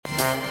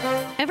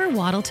Ever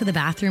waddle to the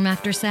bathroom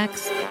after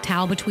sex,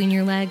 towel between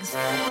your legs,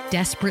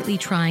 desperately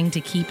trying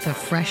to keep the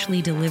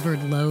freshly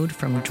delivered load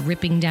from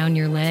dripping down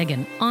your leg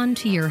and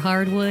onto your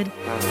hardwood?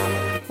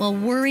 Well,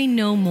 worry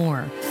no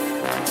more.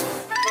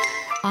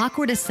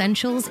 Awkward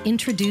Essentials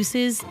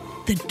introduces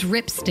the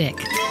Drip Stick,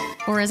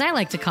 or as I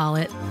like to call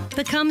it,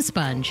 the cum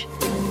sponge.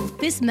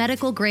 This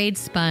medical-grade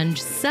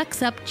sponge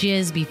sucks up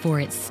jizz before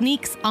it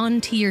sneaks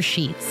onto your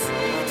sheets.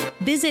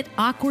 Visit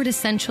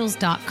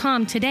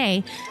awkwardessentials.com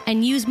today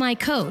and use my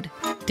code,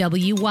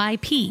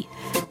 WYP,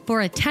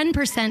 for a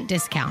 10%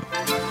 discount.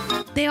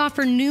 They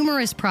offer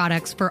numerous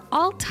products for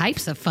all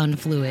types of fun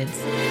fluids.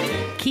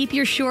 Keep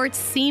your shorts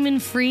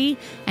semen-free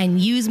and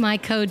use my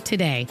code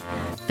today.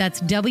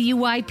 That's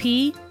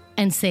WYP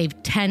and save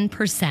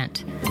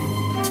 10%.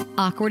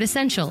 Awkward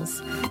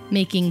Essentials,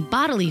 making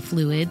bodily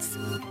fluids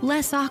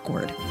less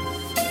awkward.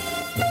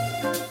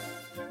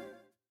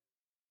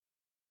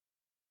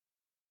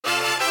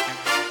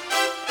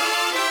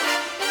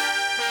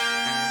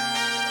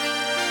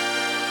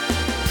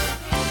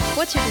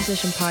 What's Your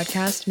Position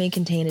podcast may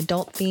contain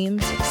adult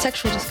themes,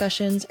 sexual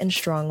discussions, and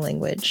strong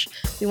language.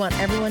 We want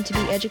everyone to be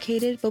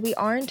educated, but we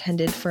are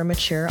intended for a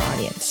mature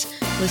audience.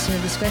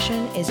 Listener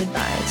discretion is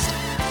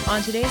advised.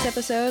 On today's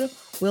episode,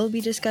 we'll be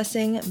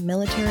discussing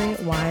military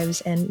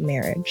wives and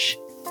marriage.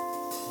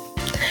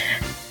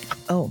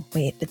 Oh,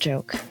 wait, the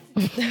joke.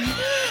 You're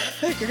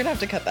going to have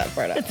to cut that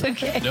part out. It's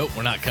okay. Nope,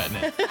 we're not cutting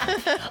it.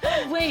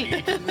 Oh,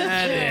 wait.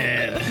 That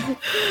in.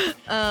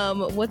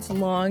 What's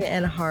long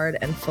and hard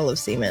and full of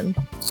semen?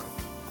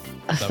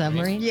 A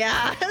submarine?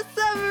 Yeah, a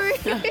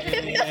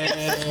submarine.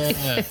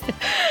 Yeah.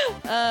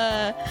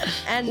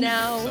 And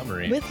now,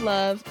 Submarine. with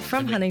love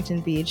from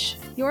Huntington Beach,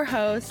 your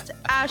host,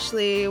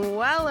 Ashley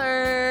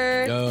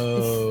Weller.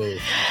 Go.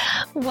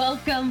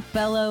 Welcome,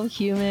 fellow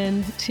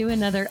human, to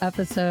another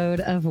episode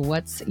of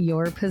What's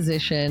Your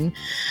Position?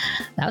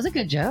 That was a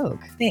good joke.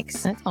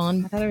 Thanks. That's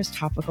on. I thought it was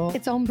topical.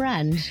 It's on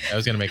brand. I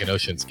was going to make an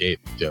Ocean's Gate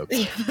joke.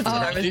 That's what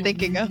I was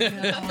thinking of.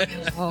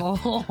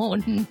 Oh,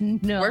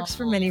 no. Works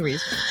for many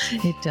reasons.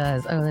 It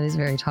does. Oh, that is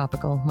very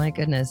topical. My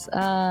goodness.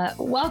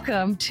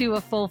 Welcome to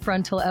a full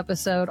frontal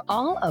episode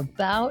all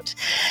about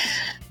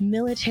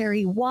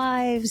military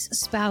wives,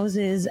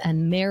 spouses,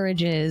 and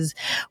marriages.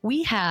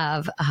 We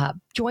have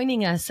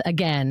joining us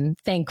again,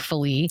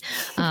 thankfully,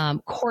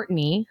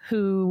 Courtney,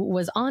 who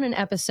was on an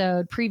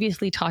episode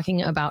previously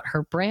talking about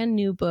her brand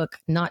new book,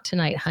 Not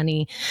Tonight,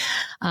 Honey.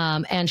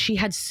 And she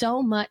had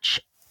so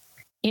much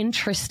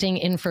interesting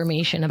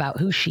information about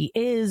who she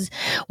is,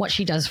 what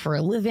she does for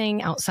a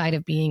living outside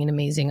of being an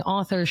amazing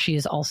author. She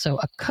is also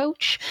a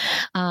coach,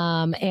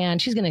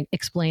 and she's going to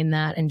explain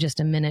that in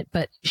just a minute.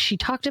 But she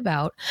talked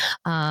about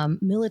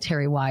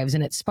military wives,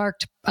 and it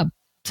sparked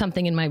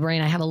something in my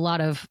brain.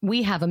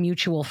 We have a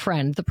mutual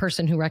friend, the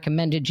person who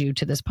recommended you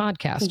to this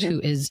podcast,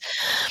 who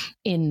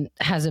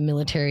has a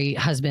military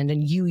husband,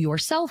 and you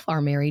yourself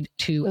are married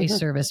to a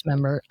service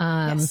member.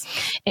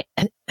 Yes.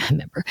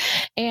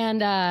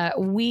 And I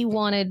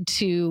wanted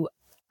to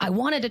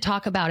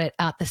talk about it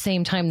at the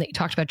same time that you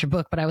talked about your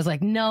book, but I was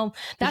like, no,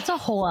 that's a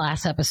whole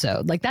ass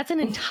episode. Like, that's an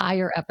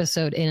entire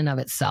episode in and of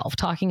itself,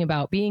 talking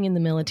about being in the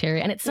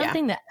military. And it's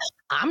something that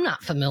I'm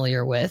not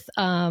familiar with.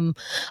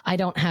 I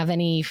don't have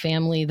any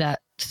family that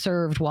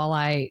served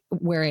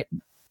where it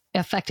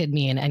affected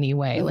me in any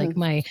way. Like,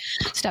 my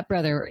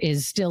stepbrother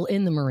is still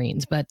in the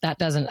Marines, but that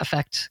doesn't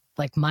affect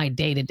like my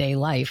day-to-day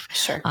life.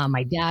 Sure.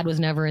 My dad was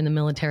never in the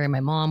military.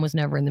 My mom was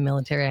never in the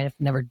military. I've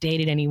never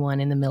dated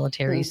anyone in the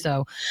military.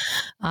 So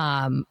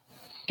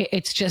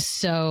it's just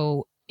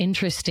so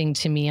interesting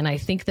to me. And I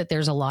think that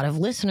there's a lot of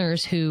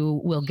listeners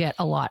who will get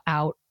a lot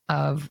out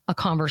of a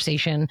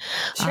conversation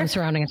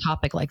surrounding a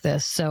topic like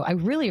this. So I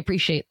really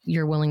appreciate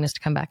your willingness to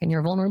come back and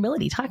your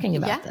vulnerability talking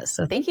about this.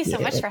 So thank you so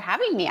much for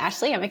having me,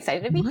 Ashley. I'm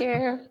excited to be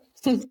here.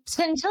 So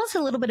tell us a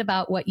little bit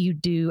about what you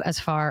do as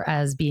far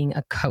as being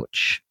a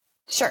coach.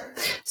 Sure.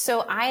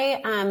 So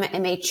I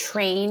am a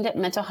trained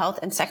mental health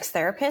and sex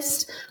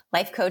therapist,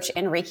 life coach,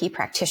 and Reiki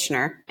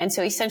practitioner. And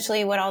so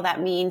essentially what all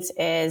that means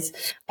is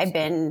I've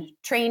been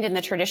trained in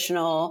the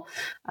traditional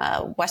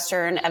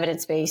Western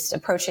evidence-based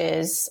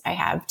approaches. I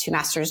have 2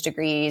 master's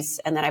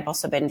degrees, and then I've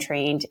also been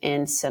trained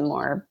in some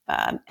more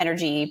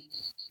energy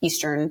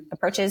Eastern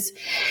approaches.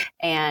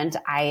 And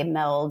I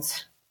meld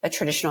a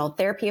traditional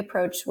therapy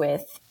approach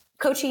with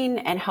coaching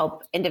and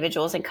help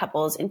individuals and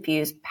couples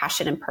infuse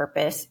passion and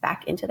purpose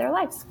back into their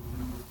lives.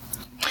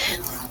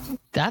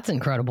 That's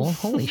incredible.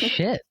 Holy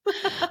shit.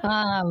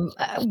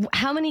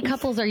 How many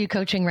couples are you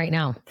coaching right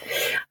now?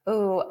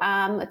 Oh,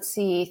 let's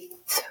see.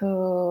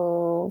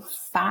 So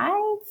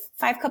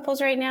five couples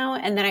right now.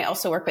 And then I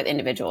also work with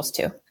individuals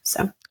too.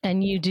 So,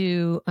 and you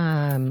do,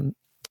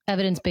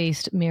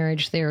 evidence-based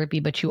marriage therapy,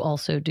 but you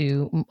also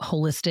do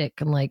holistic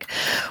and like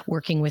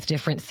working with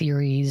different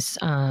theories.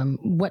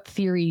 What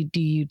theory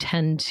do you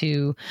tend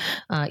to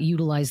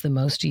utilize the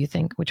most, do you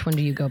think? Which one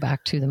do you go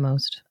back to the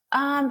most?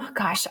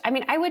 Gosh, I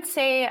mean, I would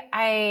say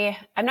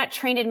I'm not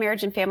trained in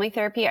marriage and family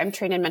therapy. I'm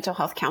trained in mental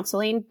health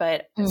counseling,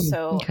 but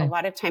a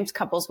lot of times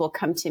couples will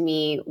come to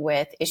me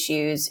with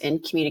issues in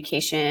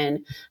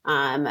communication,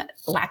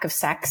 lack of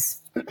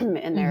sex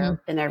in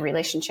their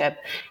relationship.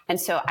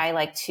 And so I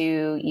like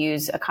to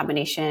use a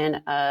combination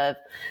of,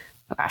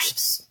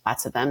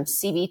 lots of them,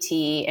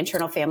 CBT,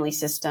 internal family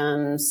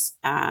systems,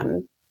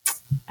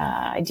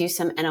 I do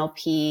some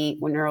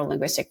NLP,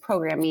 neuro-linguistic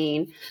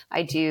programming.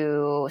 I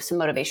do some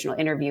motivational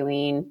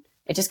interviewing.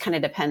 It just kind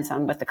of depends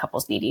on what the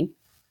couple's needing.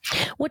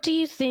 What do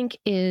you think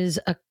is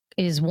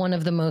one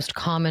of the most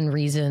common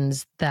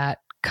reasons that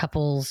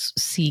couples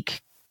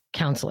seek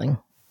counseling?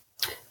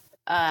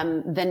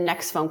 The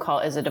next phone call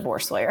is a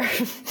divorce lawyer.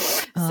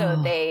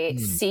 So they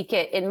seek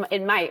it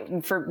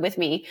with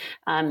me.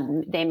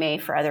 They may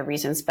for other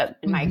reasons, but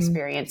in my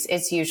experience,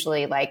 it's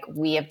usually like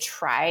we have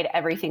tried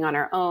everything on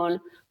our own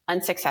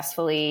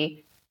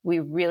unsuccessfully. We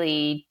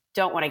really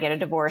don't want to get a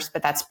divorce,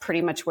 but that's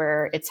pretty much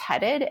where it's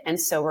headed. And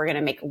so we're going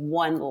to make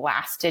one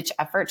last ditch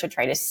effort to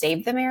try to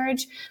save the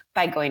marriage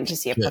by going to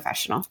see a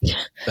professional.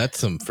 That's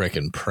some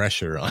freaking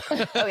pressure on.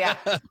 Oh yeah.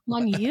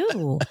 On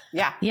you.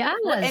 Yeah. Yeah.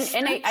 Well,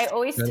 and I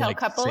always tell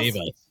couples, save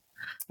us.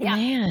 yeah,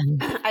 Man.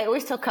 I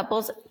always tell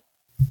couples,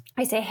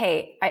 I say,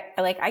 hey,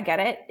 I get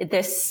it.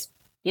 This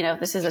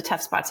is a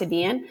tough spot to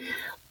be in.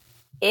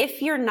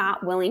 If you're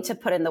not willing to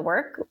put in the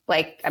work,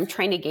 like I'm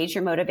trying to gauge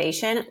your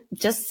motivation,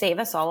 just save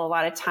us all a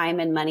lot of time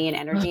and money and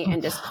energy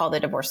and just call the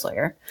divorce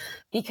lawyer.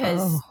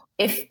 Because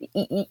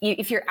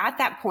if you're at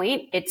that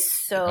point,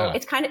 it's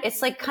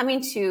like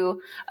coming to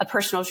a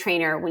personal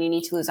trainer when you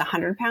need to lose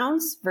 100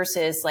 pounds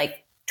versus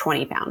like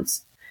 20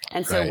 pounds.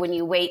 And so when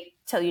you wait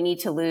till you need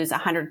to lose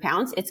 100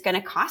 pounds, it's going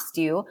to cost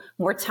you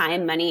more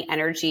time, money,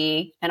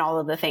 energy, and all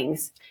of the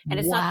things. And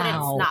it's not that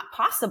it's not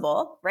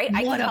possible, right?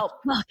 I can help.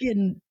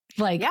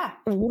 What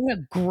a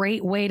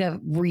great way to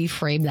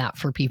reframe that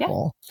for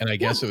people. And I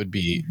guess it would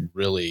be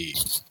really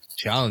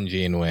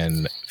challenging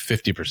when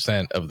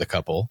 50% of the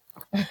couple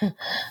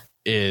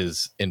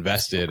is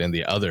invested and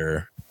the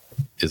other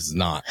is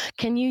not.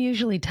 Can you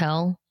usually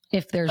tell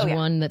if there's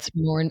one that's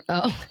more?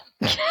 Oh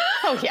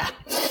yeah.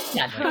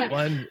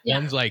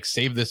 One's like,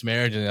 save this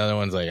marriage, and the other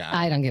one's like,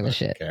 I don't give a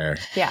shit. Care.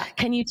 Yeah.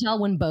 Can you tell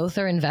when both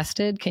are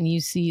invested? Can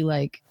you see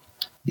like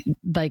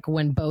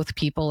when both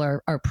people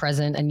are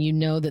present and you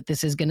know that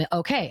this is going to,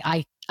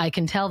 I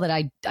can tell that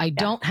I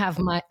don't have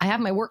I have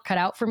my work cut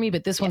out for me,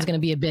 but this one's going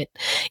to be a bit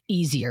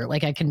easier.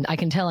 Like I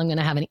can tell I'm going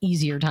to have an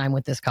easier time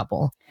with this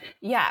couple.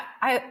 Yeah.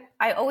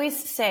 I always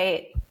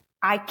say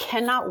I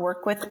cannot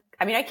work with,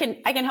 I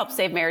can help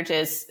save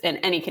marriages in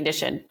any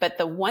condition, but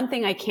the one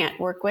thing I can't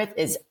work with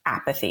is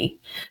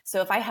apathy.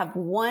 So if I have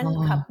one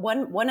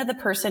of the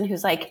person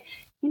who's like,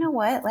 you know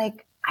what,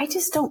 like, I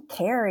just don't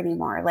care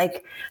anymore.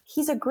 Like,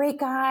 he's a great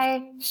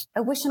guy.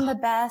 I wish him the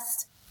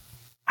best.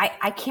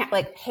 I can't,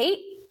 like, hate,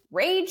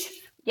 rage.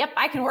 Yep.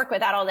 I can work with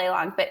that all day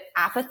long, but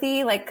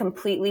apathy, like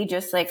completely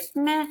just like,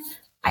 meh.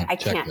 I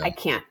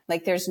can't.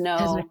 Like, there's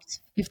no.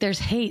 If there's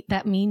hate,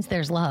 that means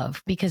there's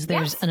love because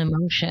there's an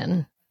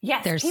emotion.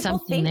 Yes. There's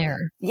something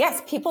there.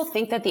 Yes. People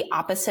think that the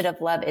opposite of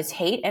love is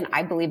hate. And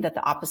I believe that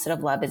the opposite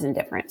of love is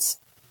indifference.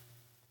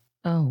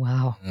 Oh,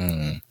 wow.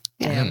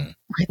 Damn.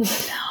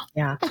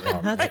 Yeah.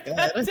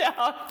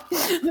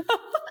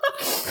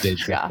 They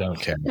just don't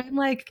care. I'm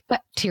like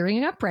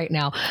tearing up right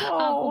now.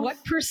 What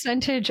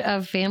percentage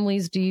of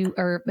families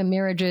or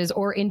marriages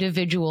or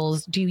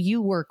individuals do you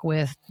work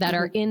with that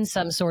are in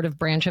some sort of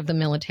branch of the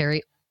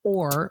military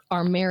or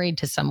are married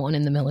to someone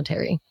in the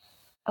military?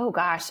 Oh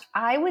gosh,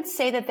 I would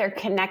say that they're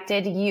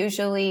connected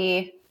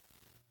usually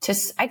to,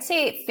 I'd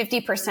say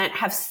 50%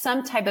 have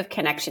some type of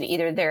connection.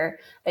 Either they're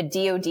a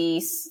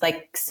DOD,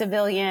 like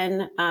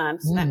civilian.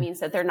 So that means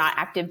that they're not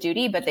active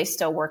duty, but they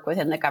still work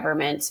within the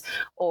government,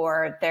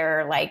 or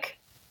they're like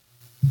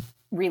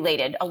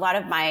related. A lot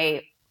of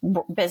my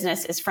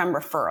business is from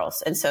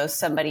referrals. And so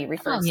somebody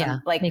refers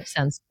like, makes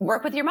sense.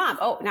 Work with your mom.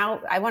 Oh, now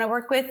I want to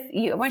work with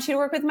you. I want you to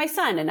work with my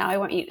son. And now I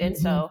want you. And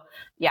so,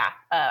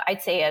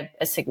 I'd say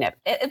a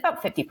significant,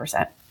 about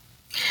 50%.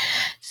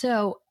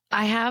 So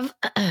I have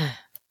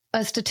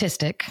a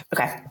statistic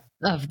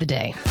of the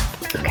day.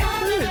 Okay.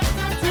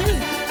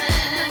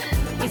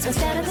 It's the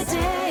stat of the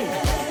day.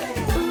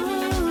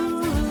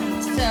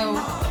 So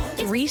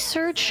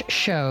research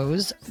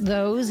shows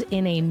those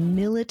in a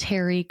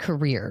military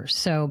career,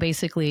 so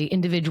basically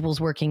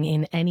individuals working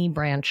in any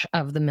branch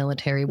of the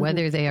military,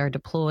 whether they are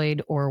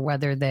deployed or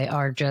whether they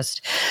are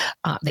just,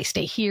 they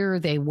stay here,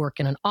 they work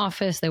in an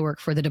office, they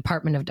work for the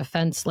Department of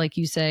Defense, like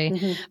you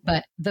say,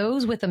 but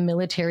those with a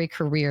military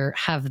career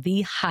have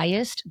the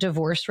highest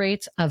divorce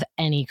rates of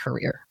any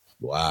career.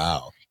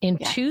 Wow. In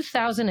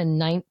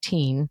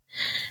 2019,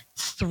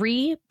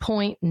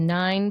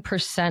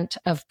 3.9%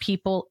 of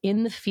people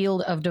in the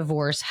field of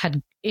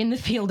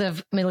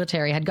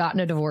military had gotten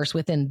a divorce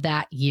within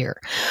that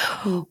year,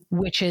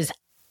 which is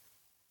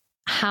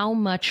how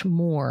much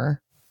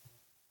more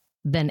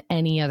than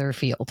any other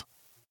field?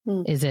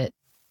 Is it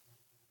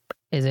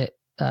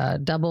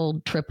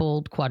doubled,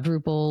 tripled,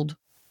 quadrupled?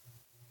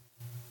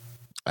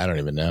 I don't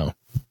even know.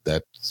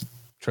 That's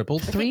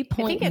tripled? I think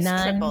it's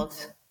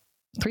tripled.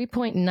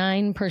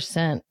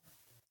 3.9%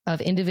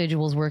 of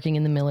individuals working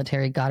in the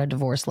military got a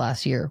divorce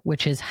last year,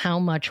 which is how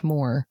much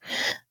more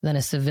than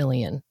a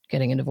civilian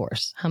getting a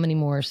divorce? How many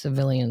more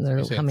civilians or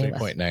how many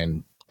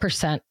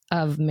 3.9%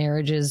 of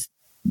marriages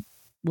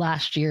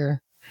last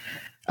year?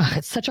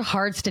 It's such a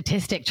hard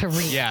statistic to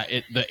read. Yeah,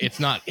 it's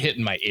not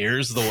hitting my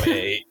ears the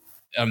way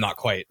I'm not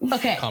quite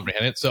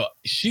comprehending it. So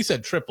she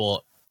said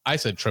triple. I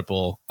said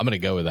triple. I'm going to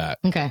go with that.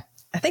 Okay.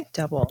 I think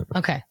double.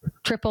 Okay.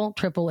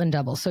 Triple, and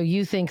double. So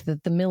you think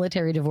that the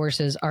military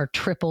divorces are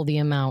triple the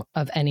amount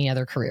of any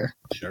other career?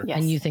 Sure. Yes.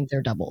 And you think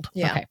they're doubled?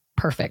 Yeah. Okay.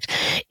 Perfect.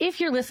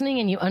 If you're listening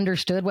and you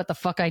understood what the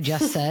fuck I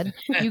just said,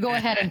 you go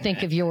ahead and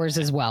think of yours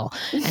as well.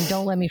 And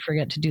don't let me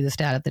forget to do the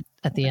stat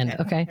at the end.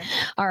 Okay.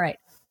 All right.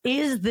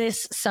 Is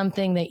this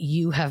something that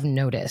you have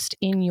noticed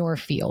in your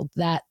field,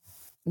 that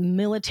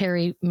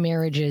military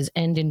marriages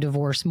end in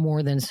divorce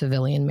more than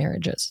civilian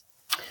marriages?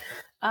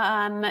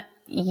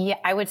 Yeah,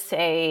 I would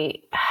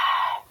say,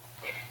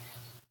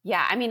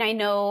 yeah. I mean, I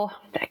know,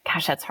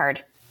 gosh, that's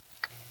hard.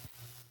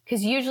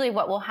 Because usually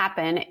what will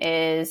happen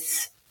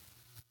is,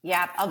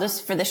 yeah, I'll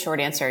just, for the short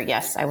answer,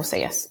 yes, I will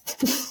say yes.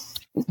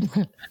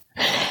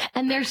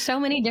 And there's so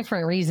many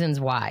different reasons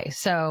why.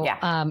 So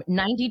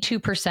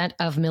 92%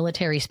 of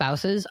military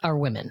spouses are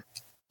women.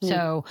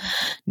 So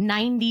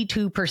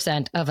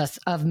 92%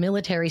 of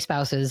military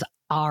spouses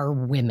are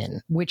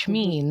women, which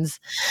means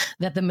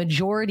that the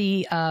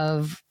majority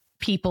of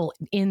people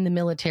in the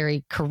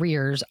military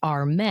careers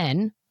are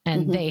men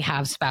and they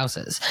have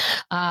spouses.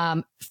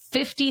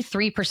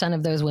 53%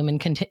 of those women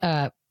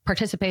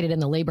participated in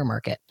the labor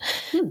market.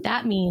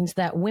 That means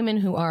that women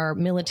who are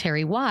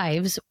military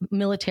wives,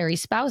 military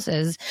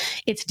spouses,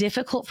 it's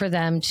difficult for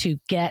them to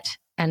get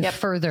and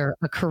further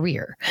a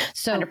career.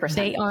 So 100%.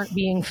 They aren't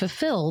being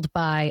fulfilled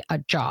by a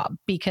job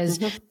because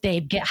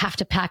they have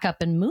to pack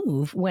up and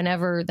move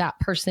whenever that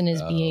person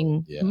is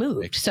being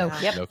moved. So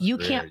you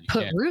can't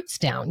put roots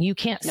down. You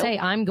can't say,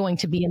 I'm going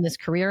to be in this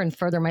career and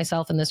further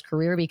myself in this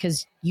career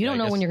because you don't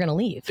know when you're going to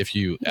leave. If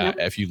you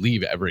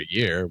leave every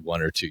year,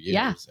 1 or 2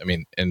 years, I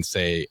mean, and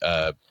say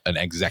an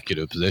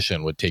executive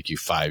position would take you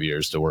 5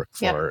 years to work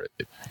for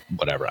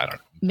whatever, I don't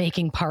know.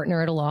 Making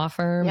partner at a law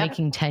firm,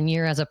 making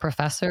tenure as a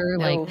professor,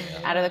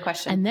 out of the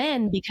question. And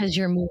then because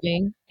you're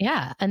moving,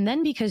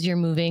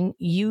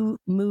 you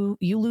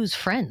lose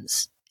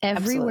friends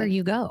everywhere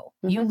you go.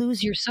 You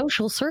lose your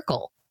social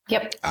circle.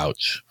 Yep.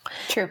 Ouch.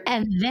 True.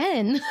 And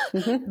then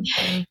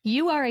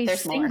you are a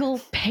single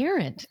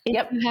parent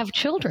if you have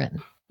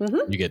children.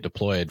 You get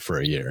deployed for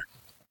a year.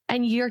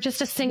 And you're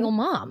just a single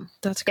mom.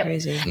 That's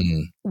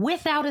crazy.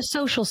 Without a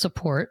social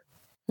support,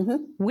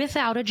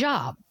 without a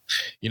job.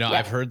 You know,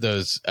 I've heard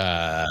those,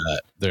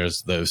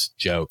 there's those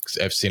jokes.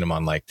 I've seen them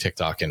on like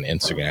TikTok and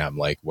Instagram,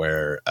 like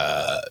where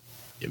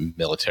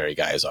military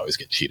guys always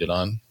get cheated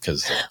on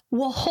because.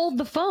 Well, hold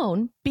the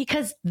phone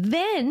because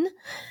then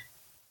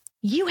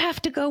you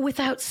have to go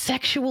without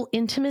sexual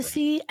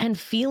intimacy and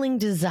feeling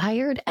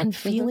desired and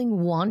feeling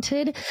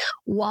wanted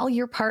while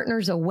your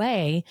partner's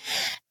away.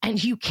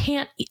 And you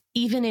can't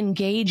even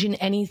engage in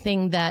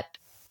anything that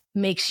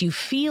makes you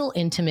feel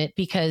intimate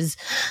because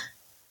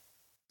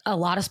a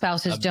lot of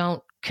spouses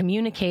don't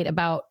communicate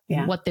about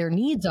what their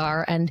needs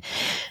are. And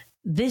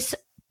this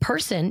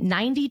person,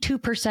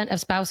 92% of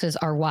spouses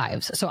are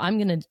wives. So I'm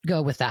going to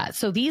go with that.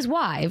 So these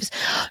wives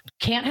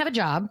can't have a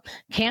job,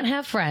 can't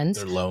have friends,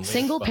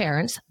 single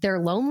parents, they're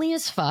lonely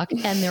as fuck,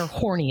 and they're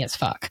horny as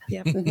fuck.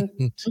 Yep.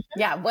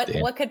 Yeah.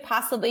 What could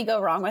possibly go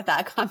wrong with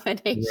that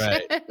combination?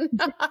 Right.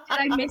 Did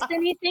I miss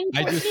anything?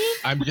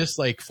 I'm just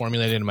like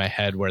formulating in my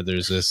head where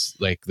there's this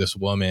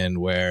woman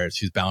where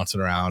she's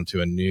bouncing around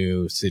to a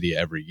new city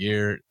every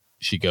year.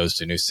 She goes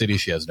to a new city.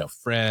 She has no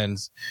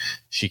friends.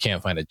 She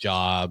can't find a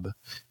job.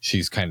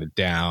 She's kind of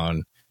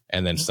down.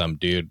 And then some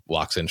dude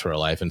walks into her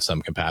life in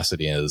some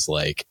capacity and is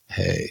like,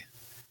 hey.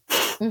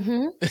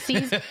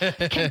 Sees,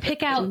 can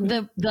pick out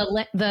the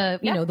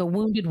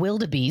wounded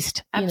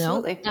wildebeest, out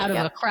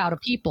of a crowd of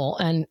people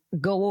and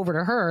go over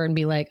to her and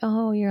be like,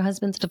 oh, your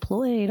husband's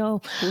deployed.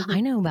 Oh,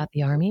 I know about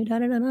the Army. Let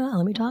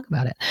me talk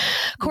about it.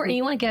 Courtney,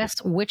 you want to guess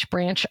which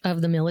branch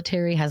of the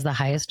military has the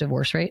highest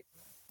divorce rate?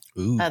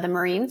 Ooh. The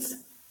Marines.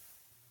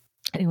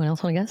 Anyone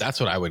else want to guess? That's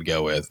what I would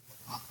go with.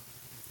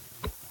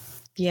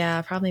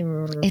 Yeah, probably.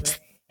 It's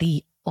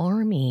the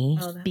Army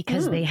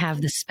because they have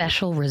the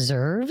special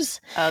reserves.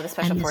 Oh, the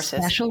special forces.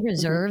 The special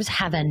reserves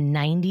have a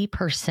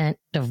 90%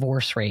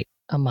 divorce rate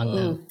among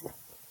them.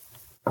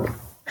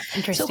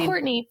 Interesting. So,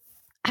 Courtney,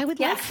 I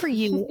would like for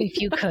you, if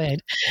you could,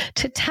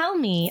 to tell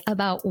me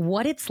about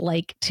what it's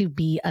like to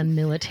be a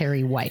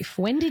military wife.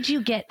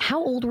 How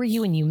old were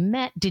you when you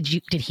met? Did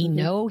he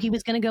know he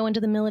was going to go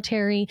into the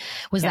military?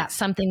 Was that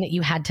something that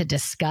you had to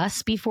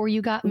discuss before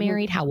you got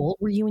married? How old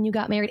were you when you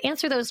got married?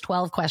 Answer those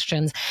 12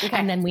 questions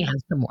and then we have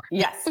some more.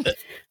 Yes.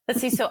 Let's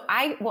see. So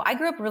I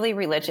grew up really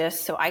religious.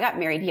 So I got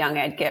married young.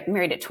 I'd get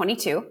married at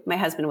 22. My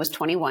husband was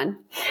 21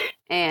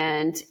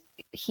 and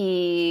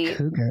he...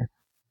 Cougar.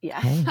 Yeah,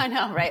 Hmm. I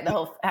know, right?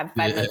 I'm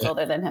 5 months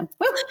older than him.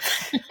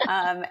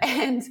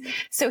 And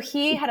so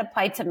he had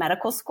applied to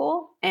medical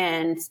school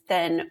and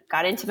then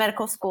got into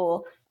medical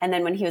school. And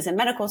then when he was in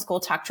medical school,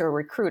 talked to a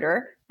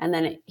recruiter, and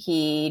then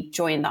he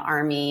joined the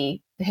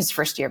Army his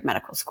first year of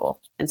medical school.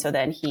 And so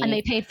then And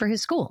they paid for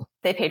his school.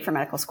 They paid for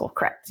medical school.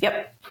 Correct.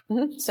 Yep.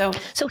 Mm-hmm.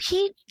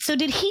 So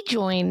did he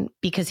join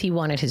because he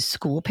wanted his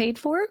school paid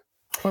for,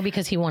 or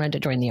because he wanted to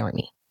join the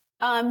Army?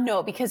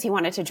 No, because he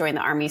wanted to join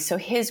the Army. So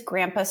his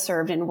grandpa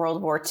served in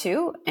World War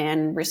II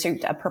and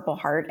received a Purple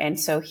Heart. And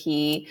so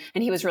he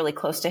was really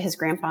close to his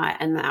grandpa.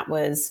 And that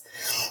was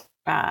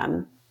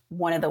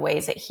one of the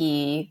ways that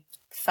he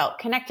felt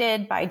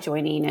connected by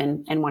joining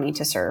and wanting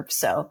to serve.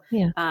 So,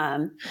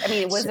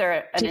 was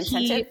there an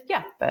incentive?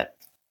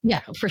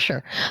 Yeah, for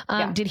sure.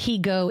 Did he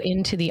go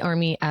into the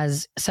Army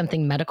as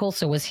something medical?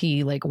 So was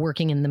he like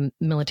working in the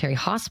military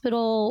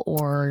hospital,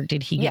 or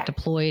did he get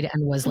deployed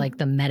and was like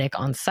the medic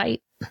on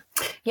site?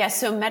 Yeah.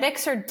 So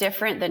medics are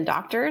different than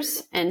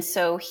doctors. And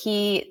so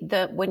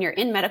when you're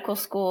in medical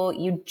school,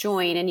 you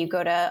join and you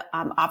go to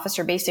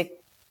officer basic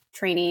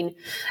training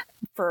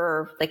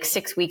for like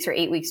 6 weeks or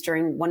 8 weeks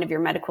during one of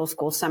your medical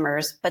school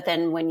summers. But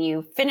then when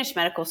you finish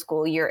medical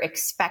school, you're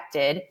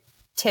expected,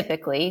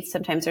 typically,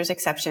 sometimes there's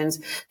exceptions,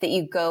 that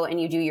you go and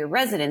you do your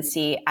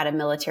residency at a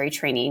military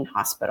training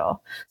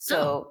hospital.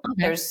 So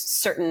there's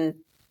certain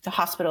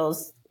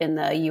hospitals in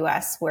the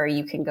US where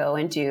you can go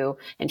and do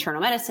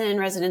internal medicine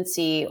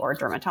residency or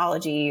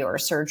dermatology or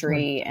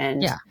surgery.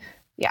 And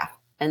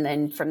and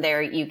then from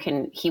there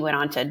he went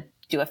on to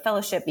do a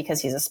fellowship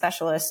because he's a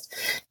specialist.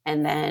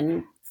 And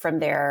then from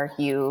there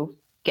you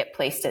get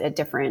placed at a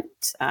different,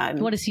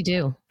 what does he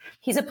do?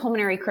 He's a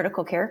pulmonary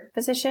critical care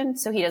physician.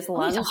 So he does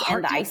lungs and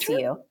the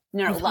ICU.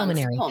 No, lungs.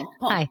 Pulmonary.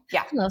 Hi.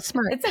 Yeah. Hello,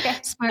 smart. It's okay.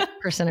 Smart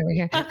person over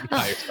here.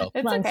 It's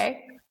lungs.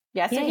 Okay.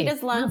 Yeah. So he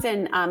does lungs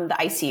and the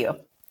ICU.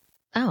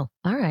 Oh,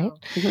 all right.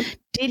 Mm-hmm.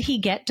 Did he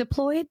get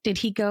deployed? Did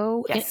he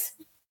go? Yes.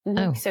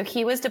 So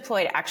he was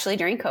deployed actually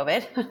during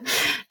COVID,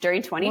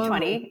 during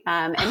 2020.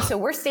 And so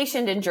we're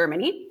stationed in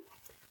Germany.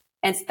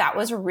 And that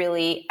was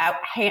really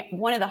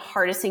one of the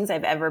hardest things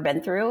I've ever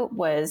been through,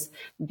 was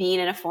being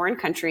in a foreign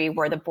country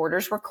where the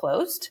borders were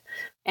closed,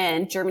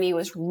 and Germany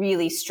was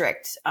really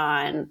strict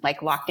on like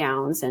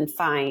lockdowns and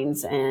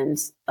fines and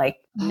like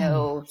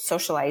no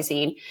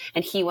socializing.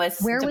 And he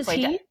was Where was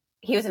he?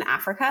 He was in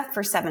Africa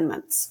for 7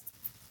 months.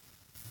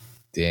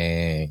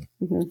 Dang.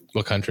 Mm-hmm.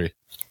 What country?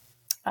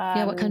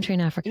 What country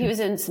in Africa? He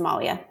was in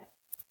Somalia.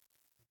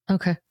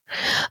 Okay.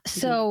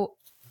 So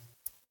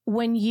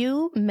when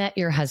you met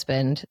your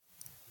husband,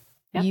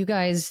 you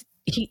guys,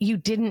 you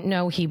didn't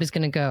know he was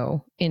going to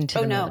go into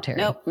the military.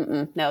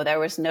 No, there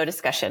was no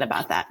discussion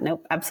about that.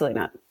 Nope, absolutely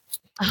not.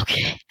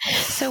 Okay.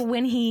 So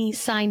when he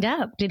signed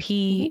up, did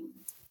he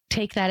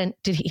take that and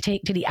did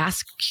he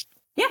ask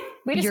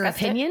your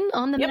opinion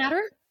on the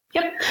matter?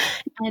 Yep.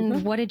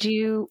 And what did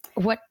you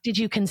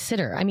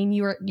consider? I mean,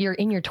 you're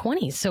in your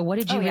 20s. So what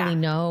did you really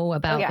know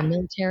about the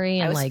military?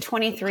 And I was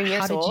 23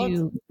 years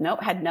old.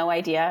 Had no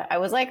idea. I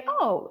was like,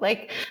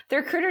 the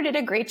recruiter did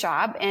a great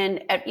job.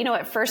 And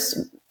at first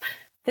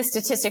the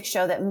statistics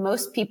show that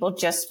most people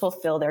just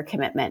fulfill their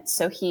commitment.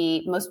 So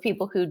most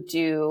people who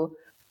do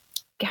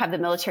have the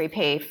military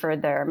pay for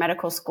their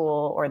medical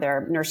school or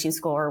their nursing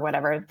school or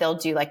whatever, they'll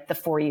do like the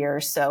 4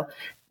 years. So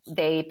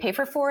they pay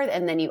for 4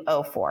 and then you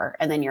owe 4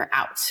 and then you're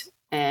out.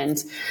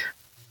 And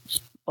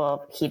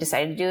he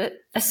decided to do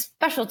a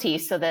specialty.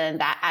 So then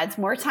that adds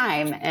more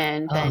time.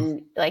 And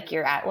then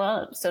you're at,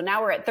 so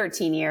now we're at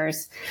 13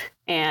 years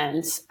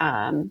and,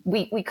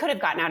 we could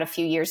have gotten out a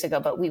few years ago,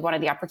 but we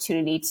wanted the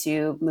opportunity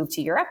to move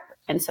to Europe.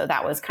 And so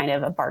that was kind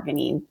of a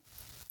bargaining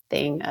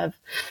thing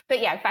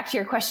back to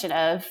your question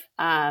of,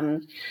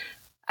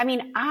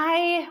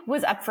 I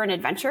was up for an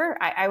adventure.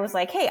 I was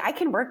like, hey, I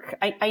can work.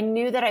 I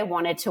knew that I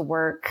wanted to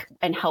work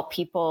and help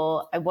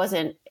people. I was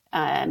in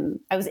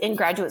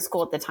graduate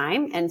school at the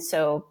time. And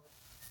so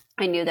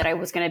I knew that I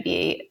was going to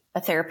be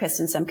a therapist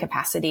in some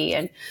capacity,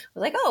 and I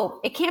was like,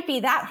 it can't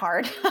be that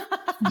hard.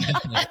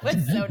 I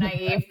was so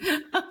naive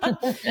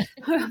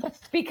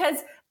because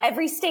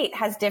every state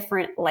has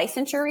different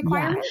licensure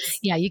requirements.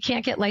 Yeah. You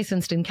can't get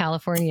licensed in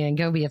California and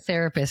go be a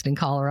therapist in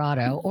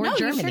Colorado or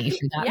Germany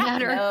for that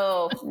matter.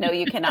 No,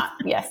 you cannot.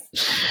 Yes.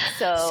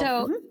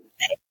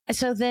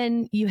 So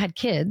then you had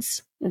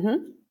kids.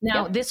 Mm-hmm.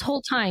 Now, this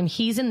whole time,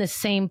 he's in the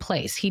same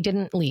place. He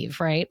didn't leave,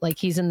 right? Like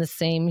he's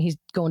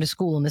going to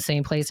school in the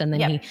same place. And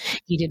then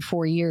he did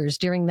 4 years.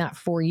 During that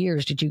 4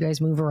 years, did you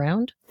guys move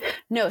around?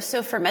 No.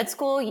 So for med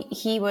school,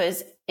 he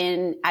was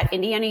at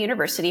Indiana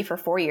University for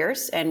 4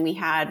 years, and we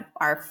had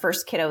our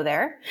first kiddo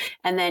there.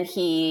 And then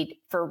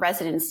for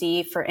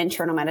residency for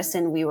internal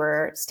medicine, we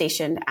were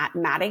stationed at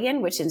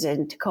Madigan, which is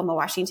in Tacoma,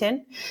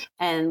 Washington.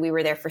 And we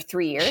were there for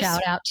 3 years.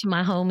 Shout out to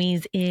my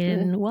homies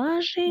in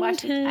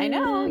Washington. I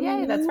know.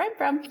 Yeah, that's where I'm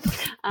from.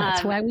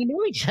 That's why we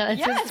know each other.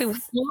 It's just a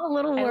small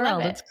little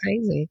world. It's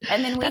crazy.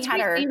 And then you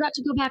got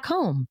to go back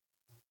home.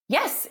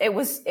 Yes, it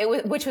was,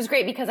 which was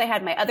great because I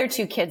had my other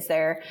two kids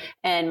there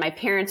and my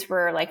parents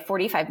were like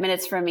 45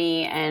 minutes from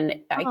me and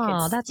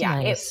that's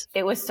nice.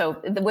 It was so,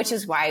 which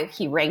is why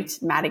he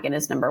ranked Madigan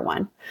as number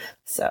one.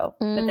 So,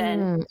 but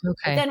then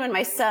when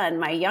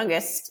my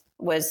youngest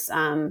was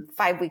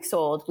 5 weeks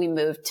old, we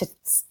moved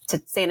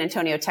to San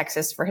Antonio,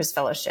 Texas for his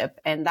fellowship.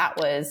 And that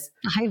was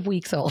 5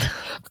 weeks old.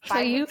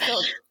 5 weeks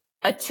old,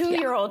 a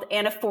 2-year-old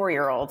and a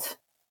 4-year-old.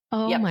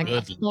 Oh, yep. my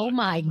God. Oh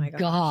my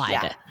God.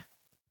 Yeah.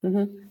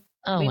 Mm-hmm.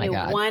 Oh my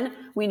God.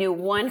 We knew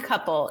one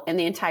couple in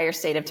the entire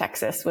state of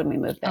Texas when we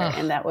moved there.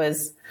 And that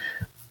was,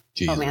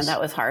 Jesus. Oh man, that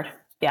was hard.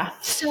 Yeah.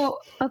 So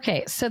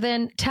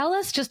then tell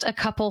us just a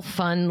couple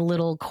fun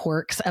little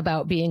quirks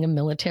about being a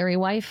military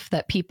wife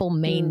that people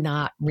may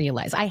not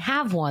realize. I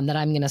have one that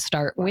I'm going to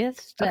start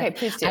with. Okay,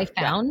 please do. I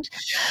found.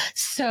 Yeah.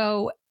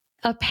 So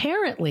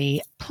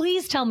apparently,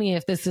 please tell me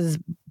if this is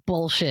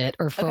bullshit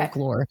or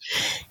folklore.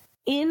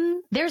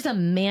 There's a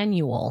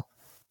manual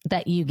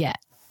that you get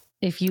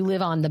if you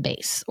live on the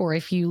base or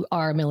if you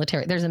are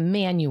military. There's a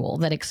manual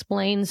that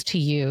explains to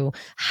you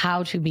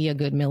how to be a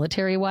good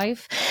military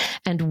wife.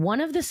 And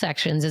one of the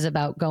sections is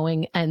about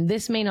going, and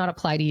this may not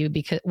apply to you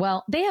because,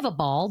 well, they have a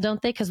ball,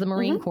 don't they? Because the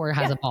Marine Corps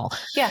has a ball.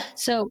 Yeah.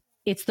 So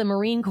it's the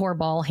Marine Corps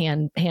ball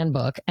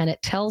handbook, and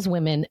it tells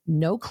women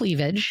no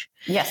cleavage.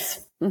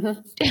 Yes. Mm-hmm.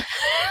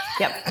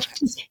 Yep.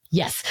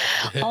 Yes.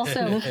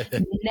 Also,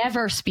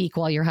 never speak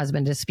while your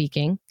husband is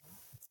speaking.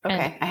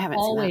 Okay, I haven't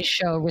always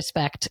show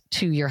respect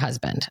to your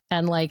husband.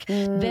 And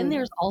then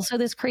there's also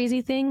this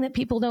crazy thing that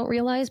people don't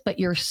realize, but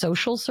your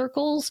social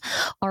circles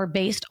are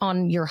based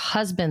on your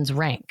husband's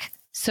rank.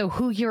 So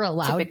who you're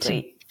allowed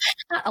to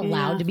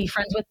be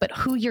friends with, but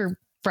who you're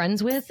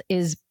friends with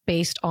is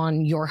based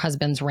on your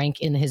husband's rank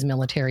in his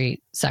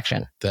military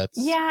section. That's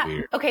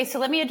weird. Okay, so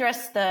let me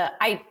address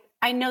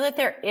I know that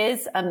there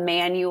is a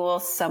manual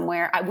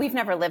somewhere. We've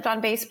never lived on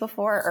base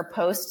before or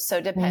post, so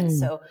it depends.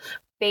 So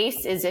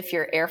base is if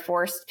you're Air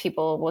Force,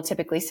 people will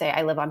typically say,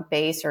 I live on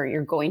base or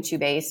you're going to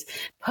base.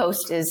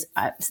 Post is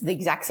the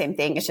exact same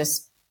thing. It's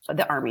just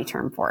the Army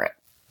term for it.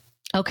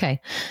 Okay.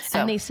 So,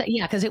 and they said,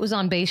 because it was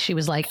on base. She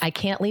was like, I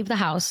can't leave the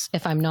house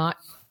if I'm not,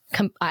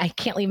 I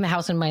can't leave my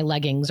house in my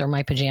leggings or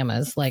my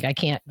pajamas. Like I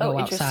can't go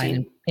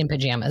outside in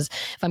pajamas.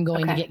 If I'm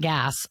going to get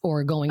gas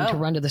or going to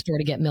run to the store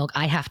to get milk,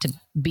 I have to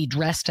be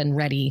dressed and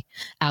ready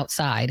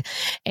outside.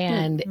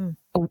 And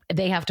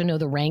they have to know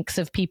the ranks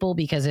of people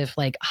because if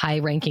high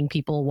ranking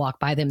people walk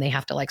by them, they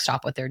have to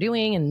stop what they're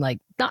doing and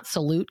not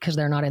salute because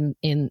they're not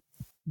in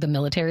the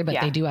military, but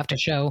they do have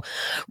to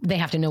they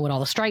have to know what all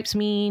the stripes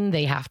mean.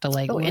 They have to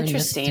learn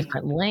this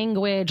different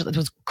language. It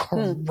was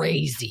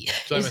crazy.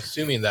 So I'm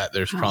assuming that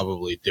there's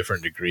probably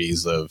different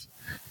degrees of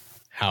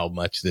how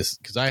much this,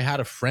 because I had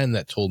a friend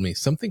that told me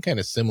something kind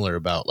of similar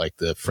about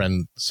the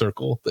friend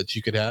circle that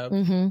you could have.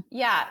 Mm-hmm.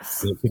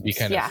 Yes. It could be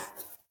kind of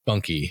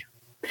funky.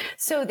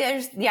 So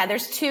there's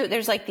two,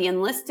 there's the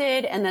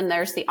enlisted and then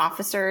there's the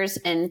officers,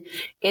 and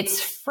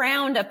it's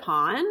frowned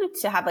upon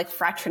to have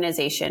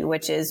fraternization,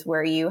 which is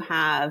where you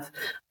have,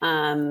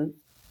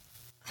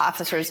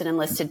 officers and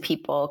enlisted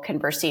people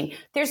conversing.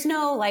 There's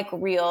no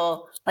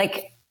real,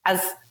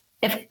 as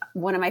if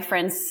one of my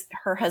friends,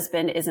 her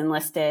husband is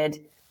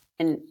enlisted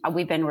and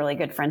we've been really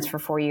good friends for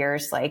 4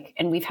 years,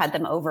 and we've had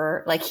them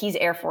over, he's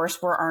Air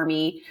Force, we're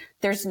Army.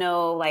 There's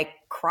no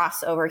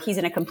crossover. He's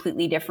in a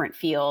completely different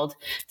field.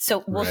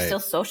 So we'll still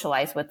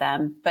socialize with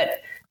them,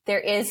 but there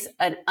is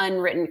an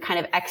unwritten kind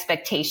of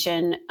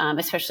expectation,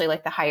 especially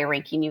the higher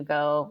ranking you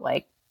go,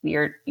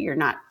 you're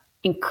not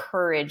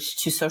encouraged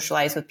to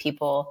socialize with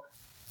people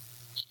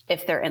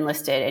if they're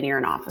enlisted and you're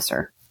an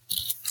officer.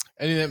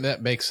 I mean,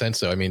 that makes sense,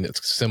 though. I mean,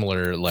 it's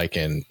similar,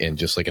 in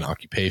just an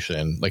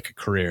occupation, a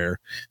career.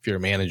 If you're a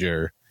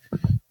manager,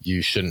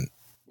 you shouldn't.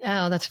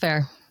 Oh, that's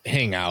fair.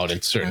 Hang out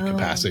in certain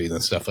capacities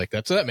and stuff like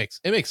that. So it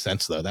makes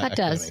sense, though. That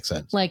does make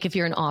sense. If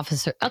you're an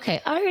officer. Okay.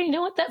 I already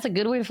know what. That's a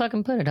good way to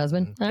fucking put it,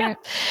 husband. All right.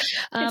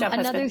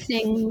 Another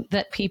thing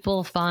that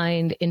people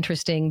find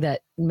interesting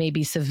that may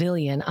be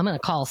civilian, I'm going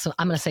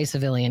to say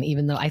civilian,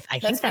 even though I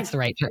think that's the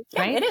right term.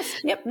 Yeah, right? It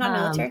is. Yep.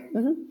 Non-military.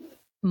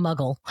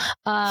 Muggle.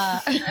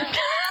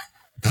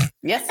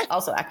 Yes,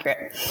 also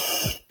accurate.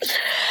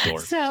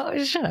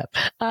 So shut up.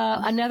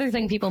 Another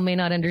thing people may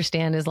not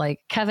understand is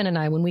Kevin and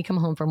I, when we come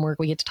home from work,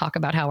 we get to talk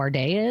about how our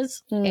day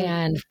is.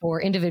 And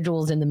for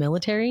individuals in the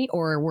military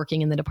or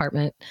working in the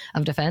Department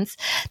of Defense,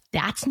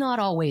 that's not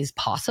always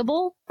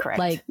possible.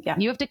 Correct.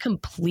 You have to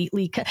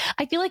completely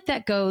I feel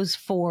that goes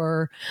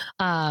for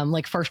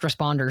first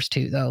responders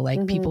too, though.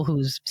 People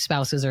whose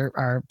spouses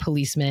are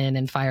policemen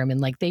and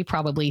firemen, they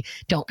probably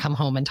don't come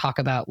home and talk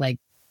about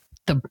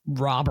the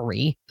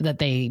robbery that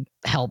they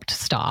helped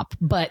stop.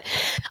 But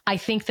I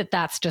think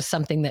that's just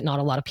something that not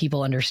a lot of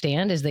people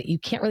understand, is that you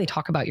can't really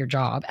talk about your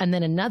job. And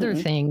then another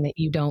thing that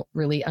you don't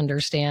really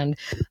understand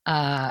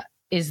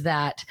is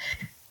that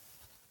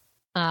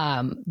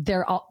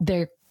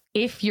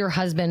if your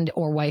husband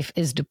or wife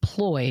is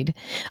deployed,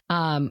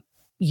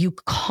 you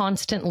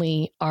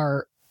constantly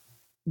are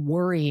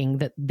worrying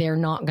that they're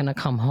not going to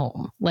come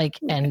home.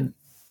 And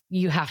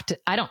you have to,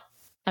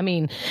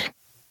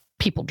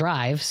 people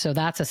drive. So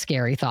that's a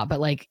scary thought,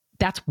 but like,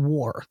 that's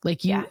war.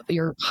 Like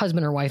your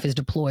husband or wife is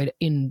deployed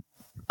in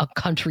a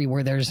country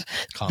where there's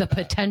the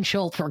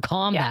potential for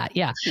combat.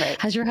 Yeah.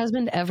 Right. Has your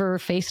husband ever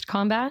faced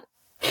combat?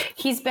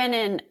 He's been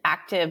in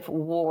active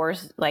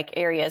wars like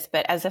areas,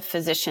 but as a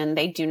physician,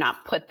 they do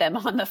not put them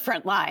on the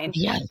front line.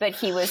 Yeah. But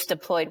he was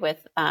deployed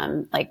with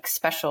like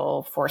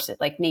special forces,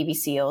 like Navy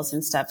SEALs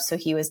and stuff. So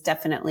he was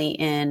definitely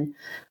in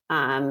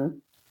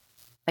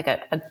like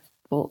a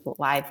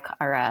live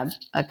or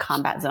a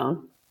combat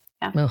zone.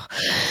 Yeah. Oh.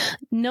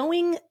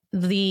 Knowing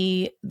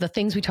the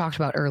things we talked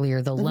about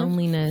earlier, the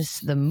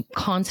loneliness, the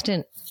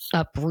constant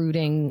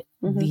uprooting,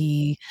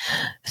 the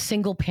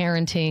single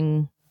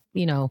parenting,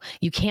 you know,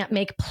 you can't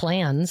make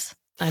plans.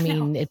 I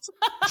mean, it's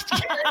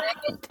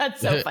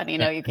that's so funny.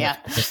 No, you can't.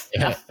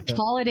 Yeah.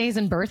 Holidays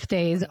and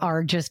birthdays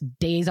are just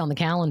days on the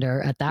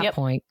calendar at that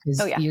point.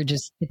 Because you're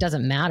just, it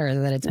doesn't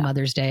matter that it's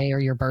Mother's Day or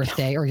your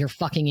birthday or your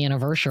fucking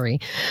anniversary.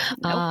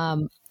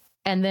 Nope.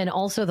 And then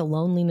also the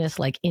loneliness,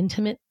 like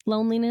intimate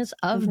loneliness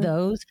of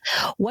those.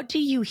 What do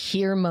you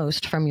hear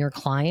most from your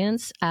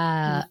clients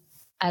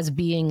as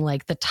being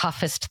like the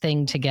toughest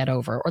thing to get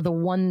over, or the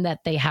one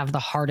that they have the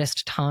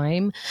hardest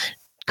time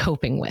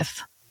coping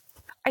with?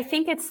 I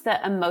think it's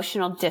the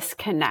emotional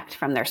disconnect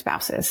from their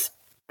spouses,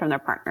 from their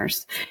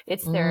partners.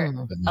 It's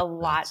a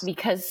lot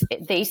because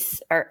they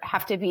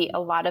have to be a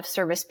lot of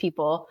service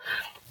people.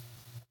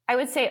 I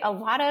would say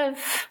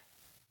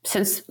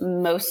since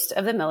most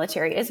of the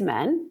military is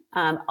men,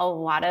 a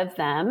lot of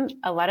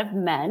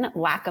men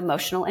lack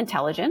emotional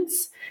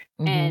intelligence,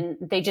 and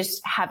they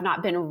just have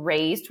not been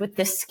raised with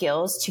the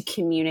skills to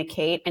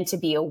communicate and to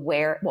be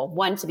aware. Well,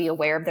 one, to be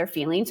aware of their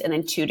feelings, and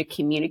then two, to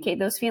communicate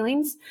those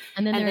feelings.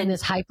 And then they're in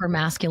this hyper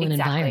masculine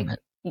environment.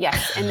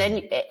 Yes. And then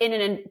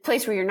in a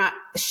place where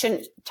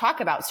shouldn't talk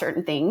about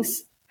certain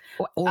things.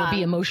 Or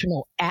be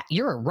emotional.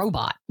 You're a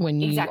robot when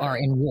you are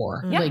in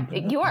war. Yeah,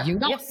 like, you are.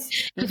 Because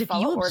if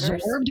you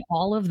absorbed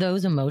all of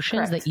those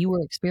emotions that you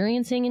were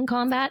experiencing in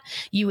combat,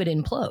 you would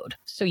implode.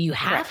 So you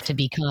have to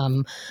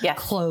become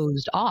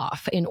closed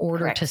off in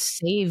order to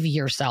save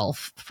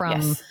yourself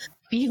from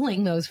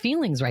feeling those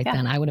feelings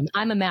then.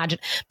 I'm imagine,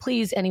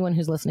 please, anyone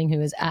who's listening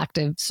who is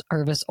active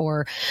service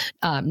or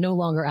no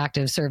longer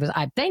active service,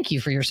 I thank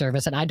you for your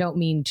service. And I don't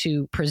mean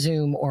to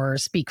presume or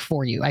speak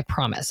for you. I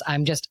promise.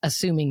 I'm just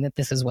assuming that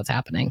this is what's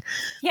happening.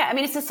 Yeah. I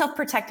mean, it's a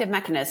self-protective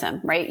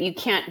mechanism, right? You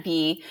can't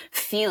be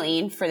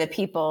feeling for the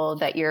people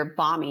that you're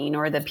bombing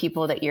or the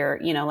people that you're,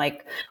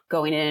 like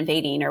going and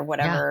invading or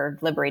whatever,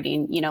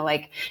 liberating,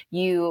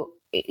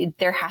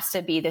 there has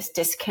to be this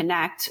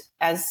disconnect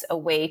as a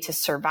way to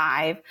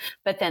survive.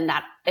 But then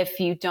that, if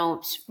you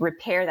don't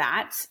repair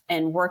that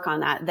and work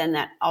on that, then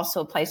that also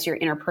applies to your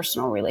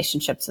interpersonal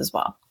relationships as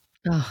well.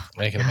 Oh,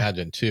 I can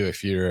imagine too,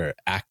 if you're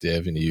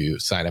active and you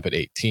sign up at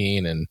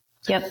 18 and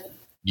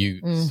you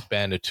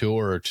spend a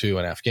tour or two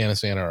in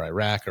Afghanistan or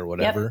Iraq or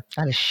whatever.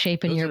 That is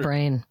shaping your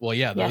brain. Well,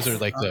 yeah, those are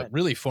like the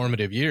really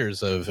formative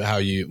years of how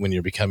when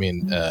you're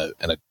becoming an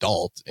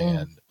adult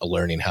and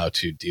learning how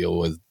to deal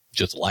with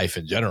just life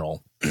in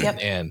general.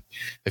 And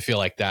I feel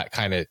like that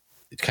kind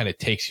of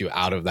takes you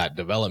out of that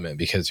development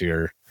because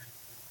you're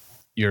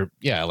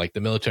like the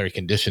military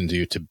conditions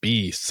you to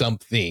be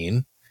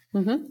something,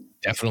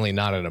 definitely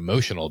not an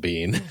emotional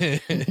being.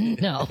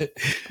 No.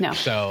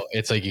 So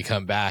it's like you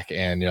come back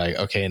and you're like,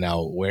 okay,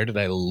 now where did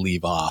I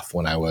leave off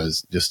when I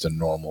was just a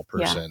normal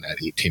person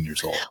at 18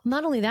 years old?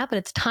 Not only that, but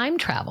it's time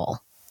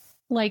travel.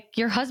 Like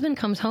your husband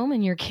comes home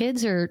and your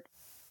kids are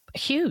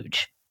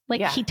huge.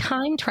 Like he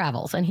time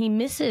travels and he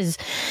misses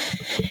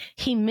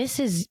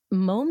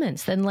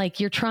moments. Then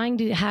like you're trying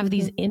to have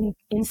these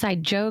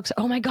inside jokes.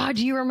 Oh my God.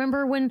 Do you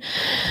remember when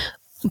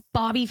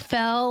Bobby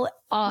fell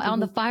on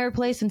the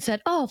fireplace and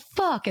said, "Oh,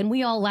 fuck." And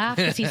we all laughed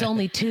because he's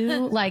only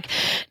 2. Like,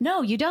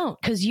 no, you don't.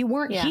 Cause you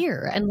weren't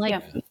here. And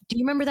like, do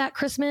you remember that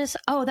Christmas?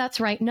 Oh, that's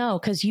right. No,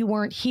 cause you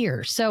weren't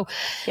here. So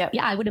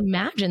I would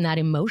imagine that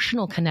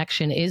emotional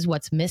connection is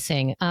what's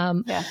missing.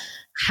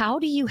 How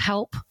do you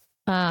help,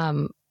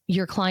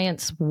 your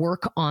clients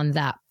work on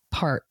that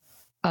part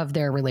of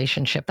their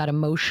relationship, that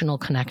emotional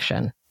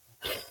connection?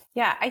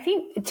 Yeah, I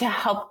think to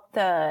help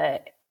the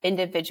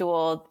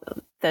individual,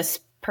 this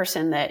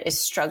person that is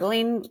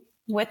struggling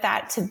with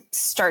that, to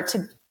start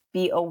to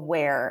be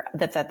aware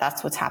that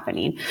that's what's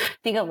happening. I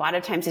think a lot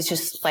of times it's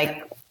just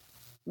like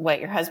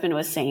what your husband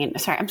was saying.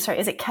 I'm sorry.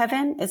 Is it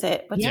Kevin? Is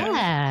it? What's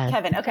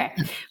Kevin. Okay.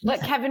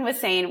 What Kevin was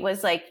saying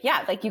was like,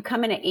 like you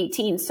come in at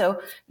 18. So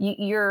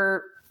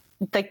you're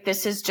like,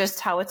 this is just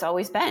how it's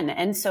always been.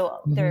 And so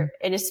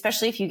and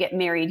especially if you get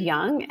married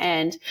young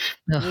and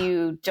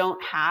you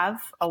don't have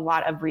a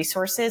lot of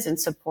resources and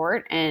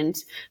support. And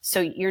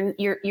so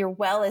your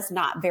well is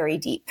not very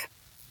deep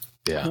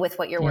with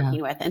what you're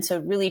working with. And so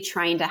really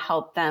trying to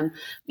help them,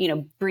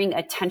 bring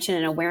attention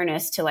and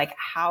awareness to like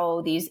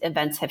how these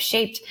events have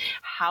shaped,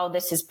 how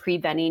this is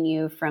preventing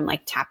you from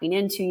like tapping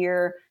into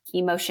your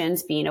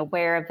emotions, being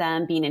aware of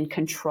them, being in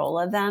control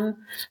of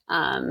them.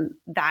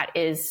 That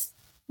is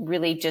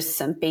really just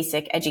some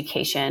basic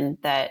education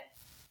that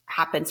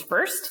happens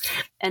first.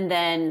 And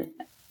then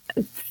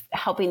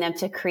helping them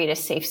to create a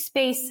safe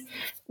space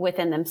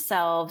within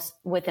themselves,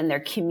 within their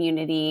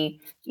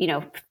community,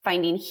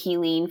 finding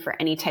healing for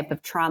any type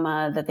of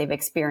trauma that they've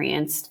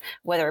experienced,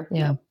 whether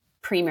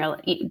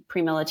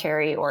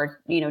pre-military or,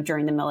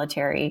 during the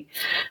military.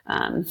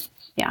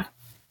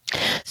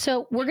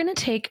 So we're going to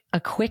take a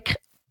quick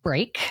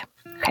break.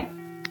 Okay.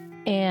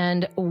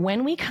 And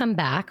when we come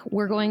back,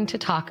 we're going to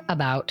talk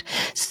about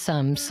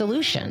some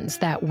solutions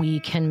that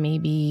we can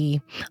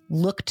maybe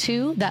look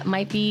to that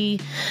might be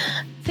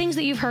things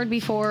that you've heard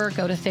before.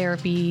 Go to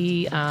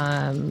therapy,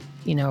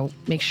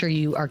 make sure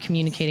you are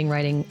communicating,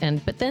 writing,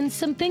 but then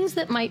some things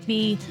that might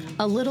be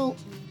a little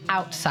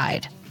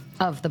outside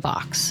of the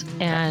box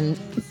and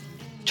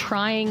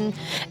trying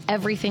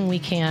everything we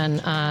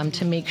can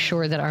to make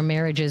sure that our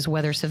marriages,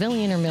 whether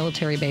civilian or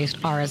military based,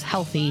 are as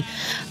healthy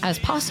as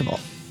possible.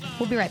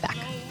 We'll be right back. I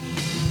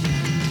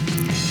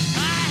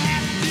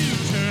have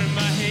to turn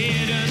my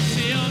head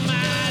until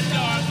my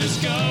darkness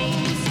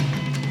goes.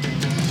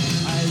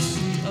 I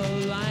see a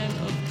line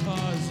of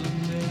cars and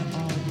they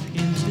are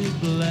painted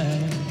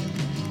black,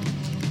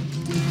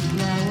 with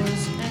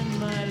flowers and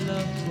my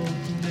love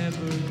hope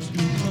never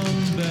to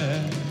come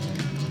back.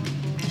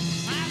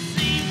 I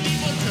see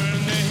people turn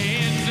their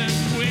heads and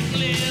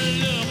quickly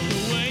look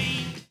away.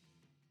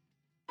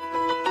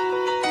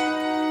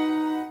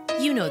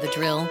 You know the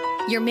drill.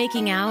 You're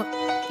making out,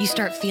 you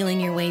start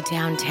feeling your way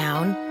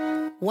downtown.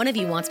 One of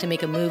you wants to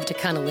make a move to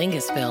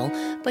Cunnilingus,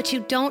 but you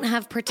don't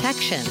have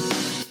protection.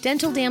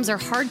 Dental dams are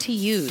hard to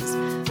use,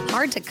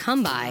 hard to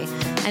come by,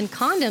 and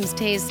condoms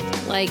taste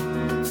like,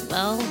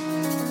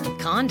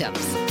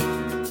 condoms.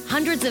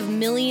 Hundreds of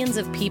millions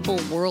of people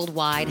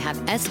worldwide have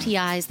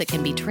STIs that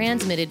can be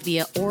transmitted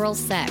via oral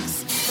sex.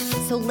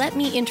 So let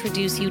me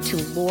introduce you to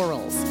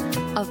Lorals,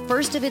 a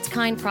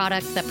first-of-its-kind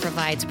product that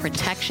provides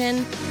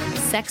protection,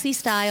 sexy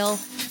style,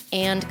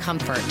 and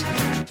comfort.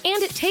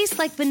 And it tastes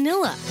like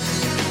vanilla.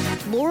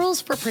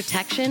 Lorals for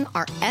Protection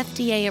are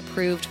FDA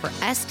approved for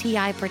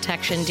STI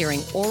protection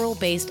during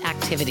oral-based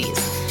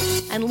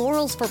activities. And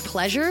Lorals for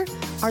Pleasure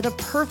are the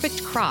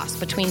perfect cross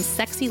between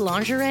sexy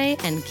lingerie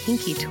and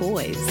kinky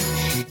toys.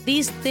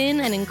 These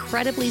thin and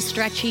incredibly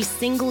stretchy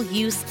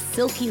single-use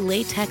silky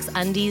latex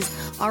undies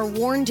are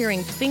worn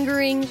during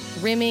fingering,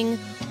 rimming,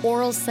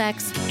 oral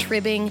sex,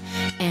 tribbing,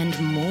 and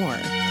more.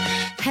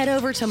 Head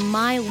over to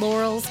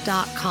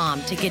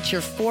mylorals.com to get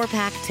your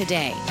 4-pack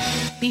today.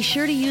 Be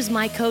sure to use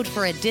my code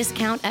for a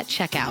discount at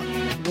checkout.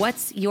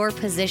 What's Your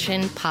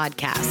Position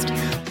Podcast?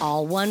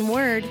 All one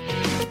word.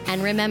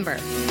 And remember,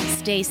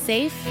 stay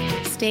safe,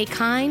 stay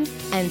kind,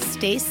 and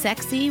stay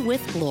sexy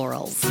with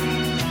Lorals.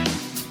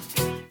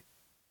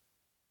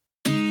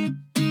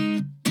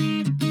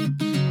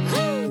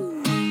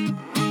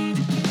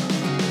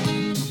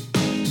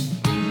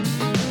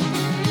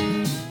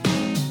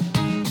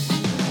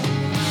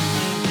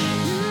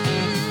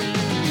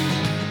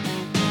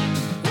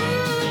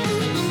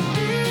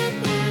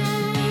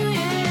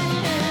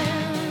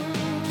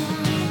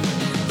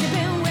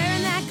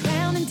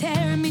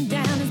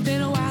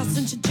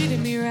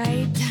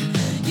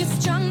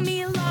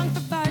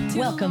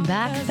 Welcome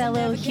back,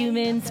 fellow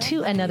humans,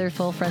 to another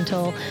Full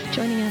Frontal.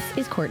 Joining us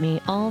is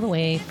Courtney, all the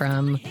way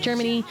from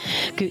Germany.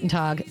 Guten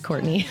Tag,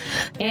 Courtney.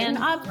 And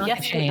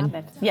yes,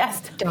 Shane.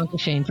 Yes. Danke,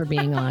 Shane, for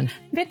being on.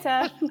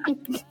 Bitte.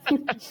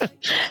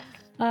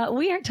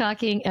 We are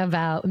talking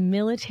about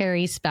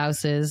military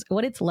spouses,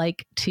 what it's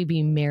like to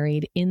be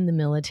married in the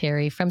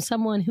military from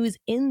someone who's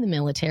in the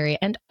military,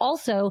 and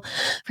also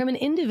from an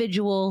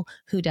individual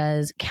who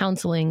does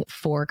counseling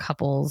for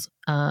couples.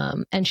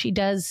 And she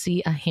does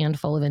see a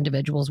handful of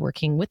individuals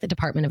working with the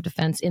Department of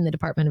Defense, in the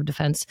Department of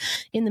Defense,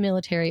 in the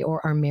military, or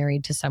are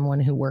married to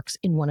someone who works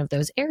in one of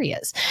those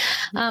areas.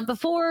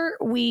 Before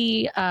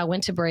we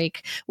went to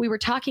break, we were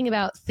talking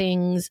about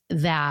things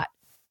that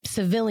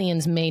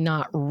civilians may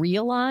not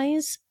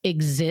realize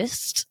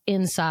exist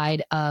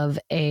inside of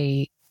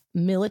a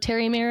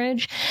military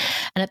marriage.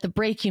 And at the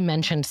break, you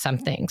mentioned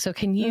something. So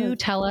can you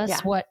tell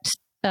us what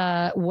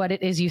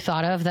it is you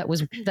thought of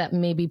that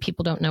maybe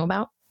people don't know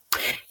about?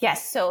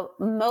 Yes. So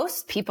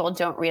most people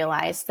don't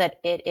realize that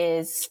it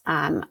is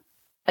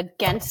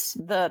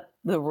against the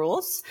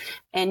rules,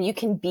 and you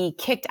can be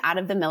kicked out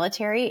of the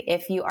military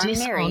if you are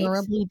married.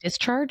 Dishonorably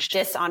discharged?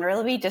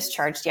 Dishonorably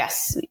discharged,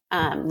 yes.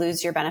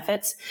 Lose your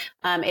benefits.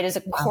 It is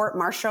a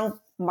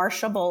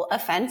court-martialable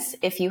offense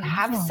if you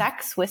have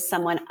sex with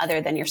someone other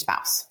than your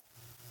spouse.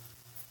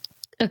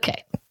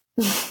 Okay.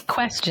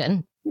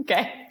 Question.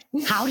 Okay.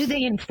 How do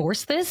they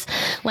enforce this?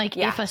 Like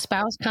if a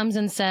spouse comes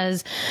and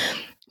says,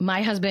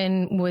 my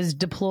husband was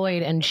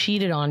deployed and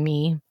cheated on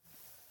me,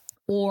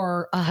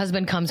 or a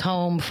husband comes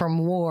home from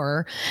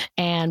war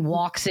and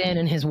walks in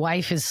and his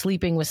wife is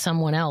sleeping with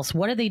someone else,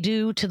 what do they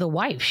do to the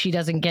wife? She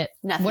doesn't get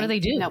nothing. What do they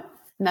do? No,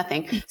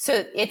 nothing.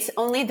 So it's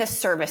only the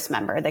service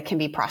member that can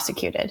be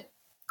prosecuted.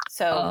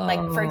 So like,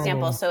 for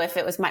example, so if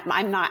it was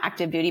I'm not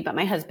active duty, but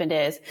my husband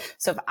is.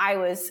 So if I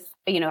was,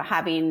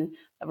 having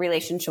a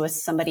relationship with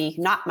somebody,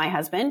 not my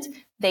husband,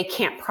 they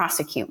can't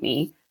prosecute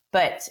me.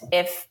 But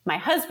if my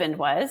husband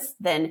was,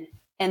 then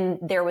and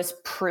there was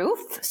proof.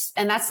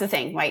 And that's the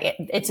thing, like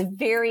it's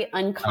very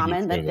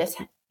uncommon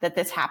that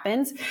this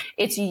happens.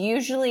 It's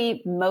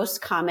usually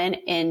most common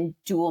in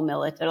dual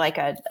military, like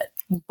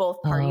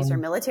both parties are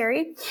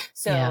military.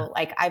 So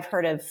like I've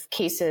heard of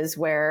cases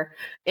where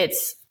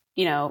it's,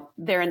 you know,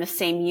 they're in the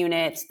same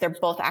unit, they're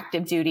both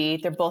active duty,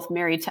 they're both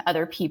married to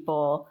other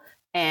people,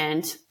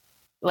 and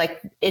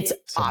like it's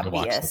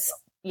obvious.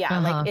 Yeah,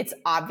 like it's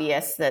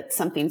obvious that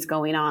something's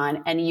going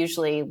on, and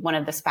usually one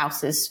of the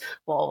spouses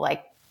will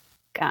like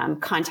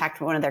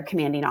contact one of their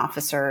commanding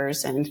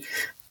officers and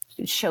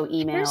show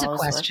emails. Here's a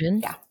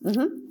question.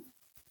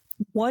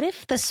 What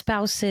if the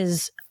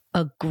spouses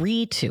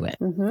agree to it?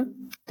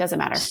 Doesn't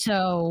matter.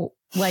 So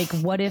like,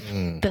 what if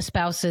the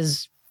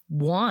spouses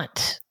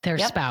want their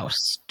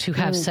spouse to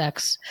have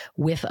sex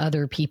with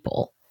other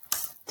people?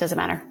 Doesn't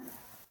matter.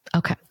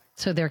 Okay.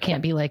 So there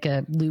can't be like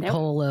a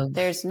loophole of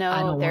there's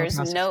no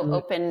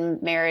open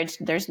marriage.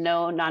 There's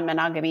no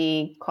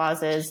non-monogamy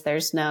clauses.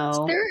 There's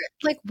no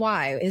like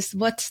why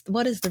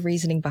what is the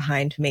reasoning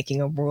behind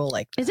making a rule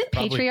like that? Is it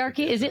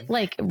patriarchy? Is it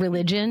like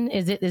religion?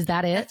 Is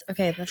that it?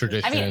 That's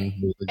tradition. I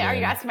mean, are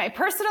you asking my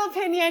personal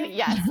opinion?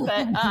 Yes,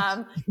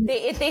 but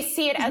they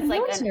see it as like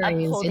an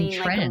upholding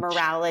like a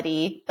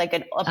morality, like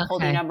an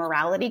upholding a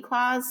morality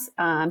clause.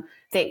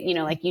 That, you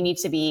know, like you need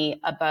to be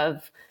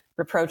above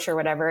reproach or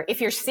whatever. If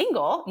you're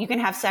single, you can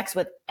have sex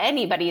with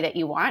anybody that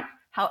you want.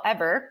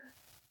 However,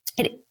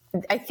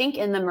 I think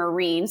in the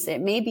Marines,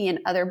 it may be in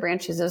other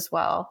branches as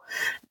well,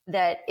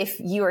 that if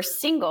you are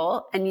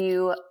single and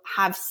you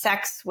have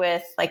sex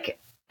with like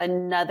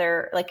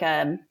another, like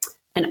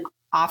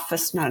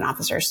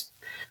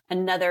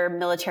another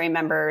military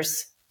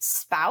member's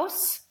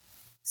spouse.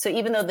 So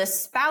even though the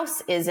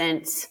spouse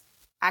isn't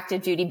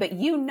active duty, but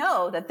you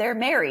know that they're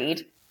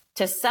married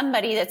to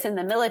somebody that's in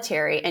the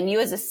military, and you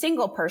as a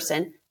single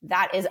person,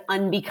 that is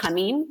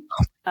unbecoming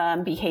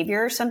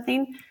behavior or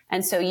something.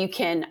 And so you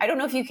can, I don't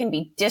know if you can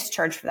be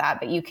discharged for that,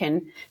 but you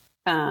can,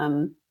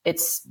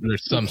 there's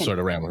some sort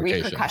of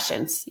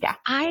repercussions. Yeah.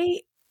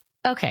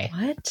 Okay.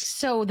 What?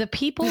 So the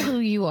people who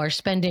you are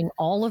spending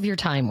all of your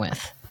time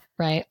with,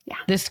 right? Yeah.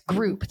 This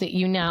group that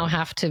you now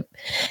have to,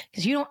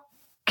 because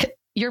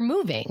you're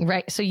moving,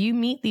 right? So you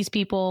meet these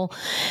people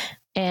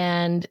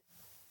and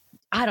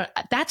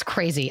that's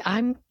crazy.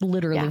 I'm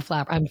literally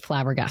I'm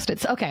flabbergasted.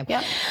 So, okay.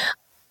 Yep.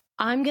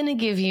 I'm going to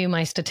give you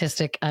my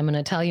statistic. I'm going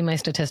to tell you my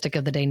statistic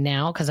of the day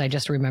now, because I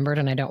just remembered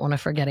and I don't want to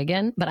forget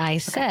again. But I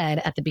said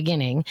at the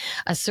beginning,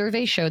 a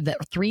survey showed that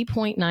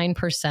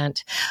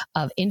 3.9%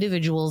 of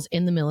individuals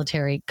in the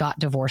military got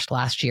divorced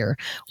last year,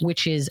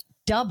 which is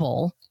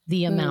double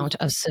the amount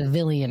of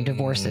civilian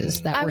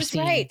divorces that were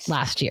seen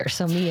last year.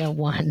 So Mia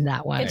won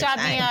that one. Good job,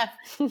 Mia.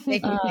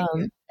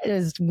 It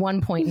is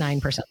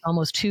 1.9%,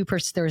 almost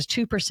 2%. There was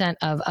 2%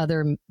 of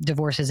other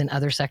divorces in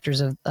other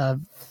sectors of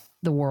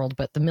the world,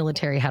 but the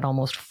military had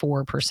almost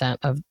 4%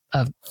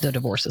 of the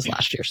divorces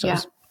last year. So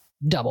it's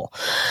double.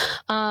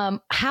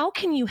 How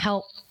can you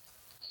help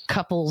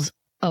couples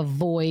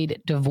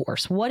avoid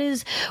divorce? What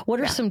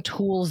are some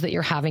tools that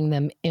you're having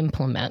them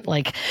implement?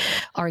 Like,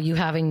 are you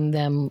having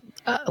them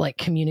like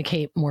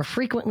communicate more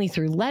frequently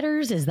through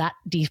letters?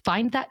 Do you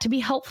find that to be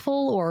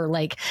helpful, or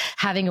like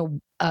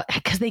having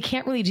because they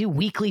can't really do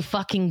weekly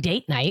fucking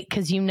date night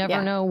because you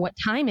never know what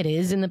time it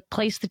is in the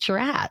place that you're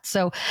at.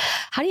 So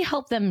how do you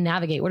help them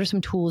navigate? What are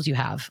some tools you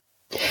have?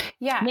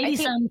 Yeah. Maybe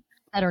some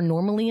that are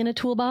normally in a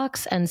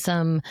toolbox and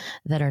some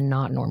that are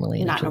not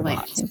normally in a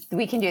toolbox.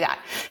 We can do that.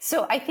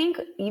 So I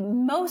think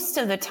most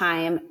of the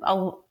time,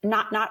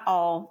 not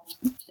all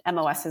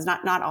MOSs,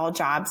 not all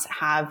jobs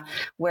have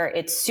where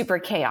it's super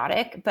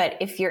chaotic, but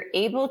if you're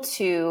able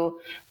to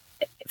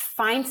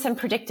find some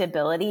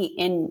predictability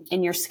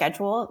in your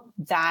schedule,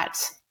 that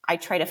I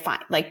try to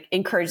find, like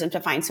encourage them to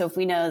find. So if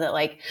we know that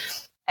like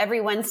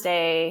every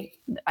Wednesday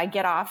I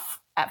get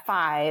off at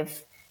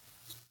 5,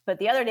 but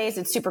the other days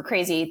it's super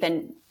crazy,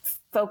 then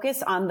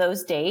focus on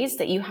those days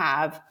that you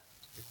have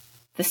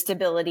the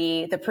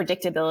stability, the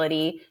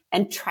predictability,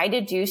 and try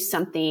to do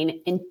something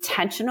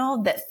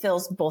intentional that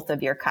fills both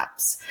of your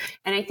cups.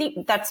 And I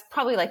think that's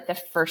probably like the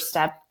first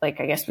step. Like,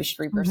 I guess we should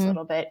reverse a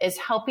little bit, is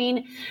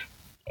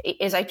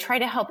I try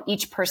to help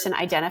each person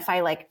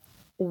identify like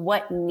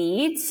what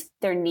needs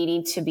they're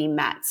needing to be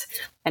met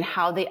and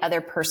how the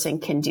other person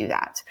can do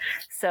that.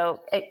 So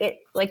it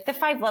like the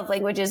 5 love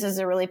languages is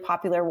a really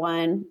popular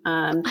one.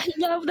 I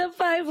love the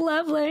 5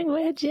 love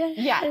languages.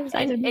 Yeah.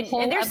 And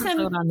there's some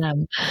on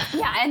them.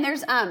 Yeah. And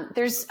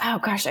there's, oh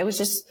gosh, I was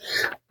just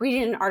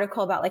reading an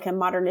article about like a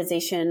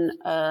modernization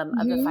of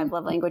the 5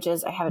 love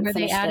languages. I haven't finished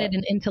it. Where they added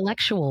an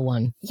intellectual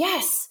one.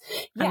 Yes.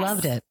 I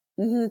loved it.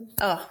 Mm-hmm.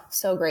 Oh,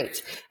 so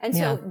great. And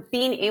so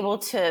being able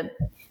to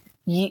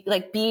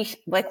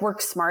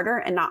work smarter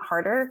and not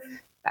harder.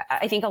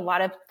 I think a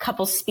lot of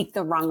couples speak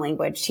the wrong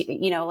language.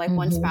 Like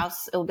one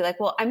spouse will be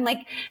like, well, I'm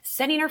like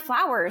sending her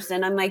flowers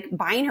and I'm like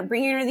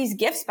bringing her these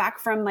gifts back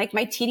from like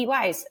my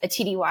TDYs. A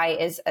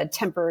TDY is a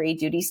temporary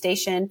duty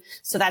station.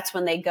 So that's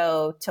when they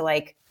go to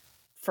like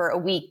for a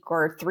week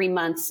or 3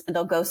 months, and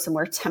they'll go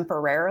somewhere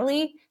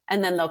temporarily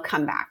and then they'll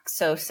come back.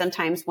 So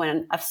sometimes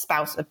when a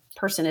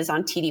person is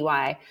on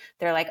TDY,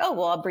 they're like, oh,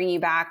 well, I'll bring you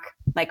back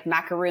like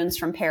macaroons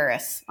from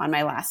Paris on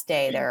my last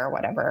day there or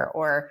whatever.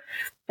 Or,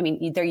 I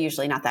mean, they're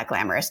usually not that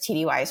glamorous.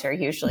 TDYs are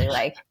usually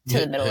like to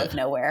the middle of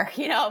nowhere,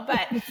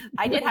 but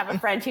I did have a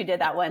friend who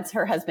did that once.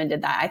 Her husband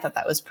did that. I thought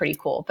that was pretty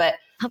cool. But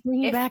I'll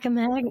bring you back a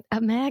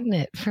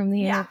magnet from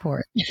the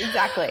airport.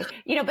 Exactly.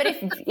 But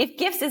if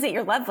gifts isn't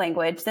your love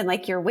language, then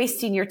like you're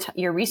wasting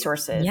your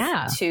resources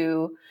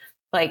to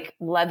like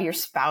love your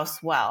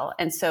spouse well.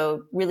 And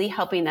so really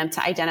helping them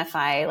to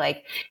identify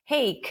like,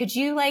 hey, could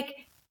you like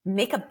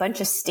make a bunch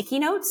of sticky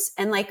notes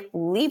and like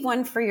leave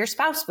one for your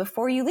spouse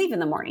before you leave in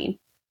the morning?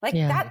 Like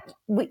that,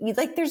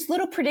 like there's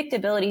little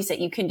predictabilities that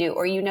you can do,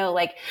 or,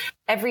 like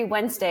every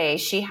Wednesday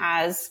she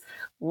has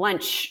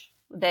lunch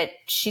that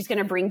she's going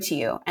to bring to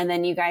you. And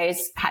then you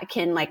guys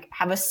can like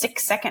have a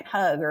 6-second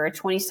hug or a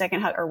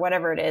 20-second hug or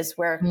whatever it is,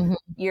 where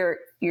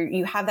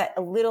you have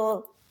that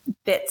little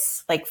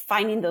bits, like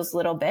finding those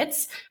little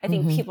bits. I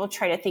think people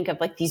try to think of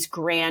like these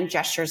grand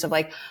gestures of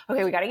like,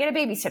 okay, we got to get a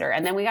babysitter,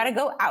 and then we got to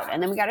go out,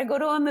 and then we got to go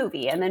to a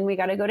movie, and then we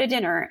got to go to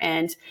dinner.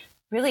 And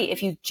really,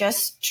 if you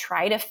just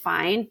try to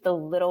find the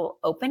little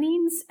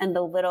openings and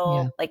the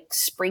little like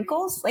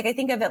sprinkles, like I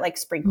think of it like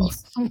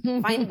sprinkles,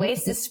 find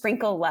ways to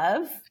sprinkle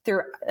love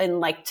through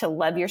and like to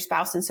love your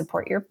spouse and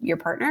support your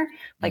partner.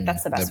 Like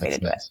that's the best way to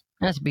do it.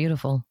 That's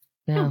beautiful.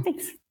 Yeah. Oh,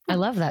 thanks. I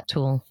love that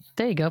tool.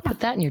 There you go. Put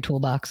that in your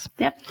toolbox.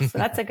 Yep. So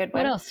that's a good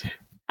one. What else?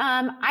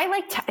 I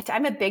like,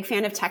 I'm a big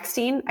fan of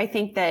texting. I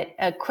think that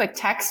a quick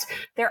text,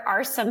 there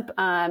are some,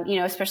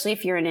 especially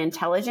if you're in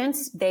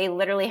intelligence, they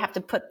literally have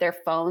to put their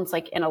phones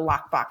like in a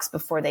lockbox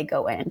before they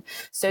go in.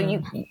 So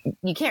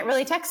you can't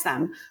really text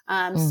them.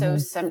 So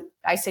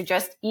I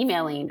suggest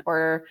emailing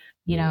or,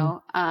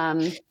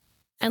 and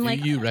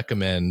like, do you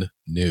recommend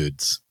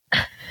nudes?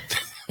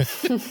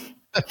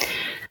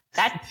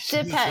 That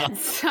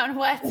depends on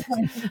what.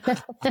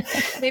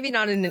 Maybe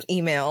not in an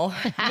email.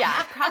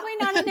 Yeah, probably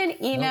not in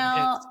an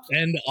email.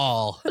 Send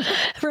all.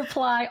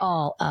 Reply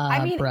all.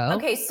 I mean, bro.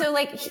 Okay, so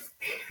like,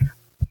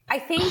 I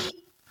think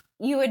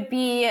you would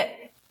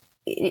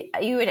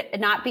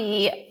not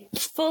be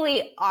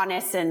fully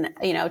honest and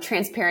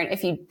transparent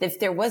if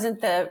there wasn't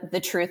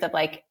the truth of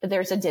like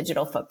there's a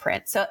digital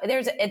footprint. So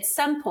there's at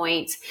some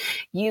point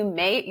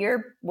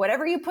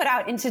whatever you put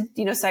out into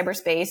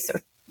cyberspace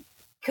or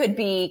could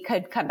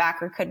come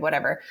back or could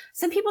whatever.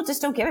 Some people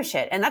just don't give a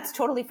shit, and that's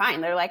totally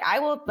fine. They're like, I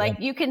will, like,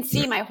 you can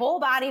see my whole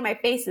body, my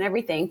face and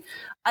everything.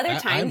 Other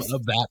times I'm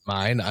of that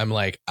mind. I'm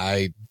like,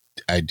 I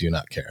do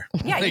not care.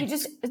 Yeah. Like, You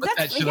just, put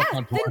that shit up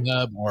on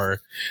Pornhub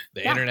or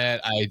the internet.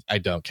 I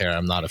don't care.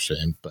 I'm not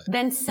ashamed, but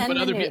then send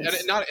the news.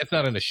 It's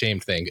not an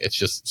ashamed thing. It's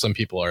just, some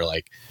people are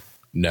like,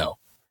 no,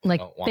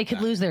 like they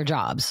could lose their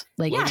jobs.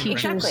 Like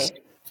teachers.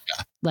 Exactly.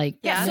 Like,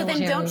 so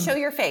then don't show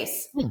your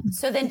face.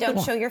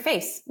 Show your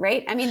face,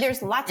 right? I mean,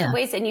 there's lots of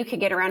ways that you could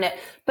get around it,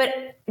 but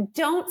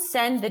don't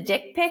send the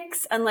dick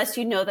pics unless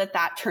you know that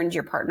turns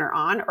your partner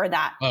on or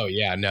that. Oh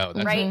yeah, no,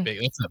 that's right?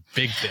 That's a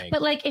big thing.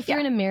 But like, if you're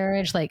in a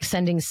marriage, like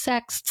sending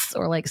sexts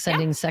or like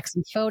sending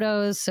sexy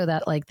photos so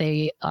that like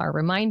they are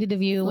reminded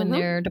of you when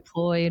they're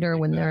deployed or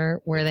when they're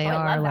where they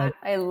are.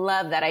 I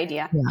love that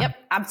idea. Yeah. Yep,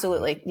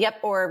 absolutely. Yep.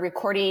 Or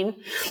recording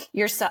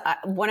yourself.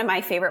 One of my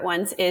favorite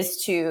ones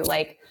is to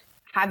like,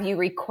 have you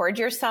record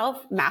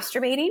yourself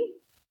masturbating,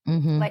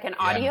 like an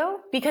audio,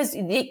 because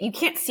you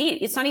can't see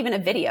it. It's not even a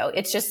video.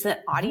 It's just the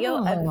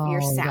audio of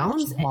your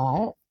sounds.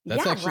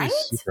 That's actually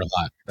super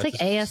hot. It's like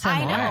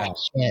ASMR.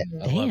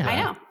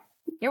 I know.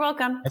 You're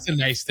welcome. That's a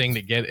nice thing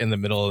to get in the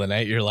middle of the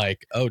night. You're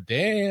like, oh,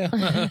 damn.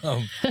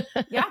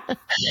 Yeah.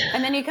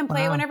 And then you can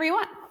play it whenever you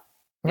want.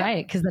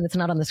 Right. Because then it's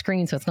not on the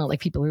screen. So it's not like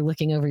people are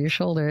looking over your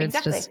shoulder.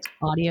 Exactly. It's just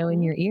audio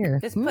in your ear.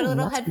 Just put a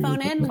little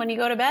headphone in when you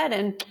go to bed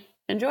and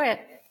enjoy it.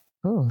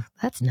 Oh,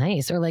 that's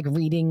nice. Or like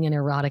reading an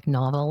erotic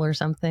novel or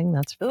something.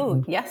 That's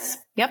fun. Yes.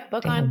 Yep.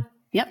 Book on.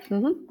 Yep.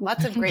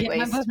 Lots of great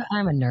ways.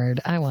 I'm a nerd.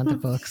 I want the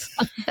books.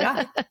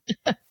 Yeah.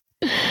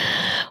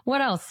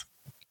 What else?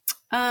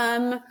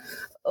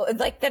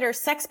 Like that are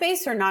sex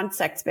based or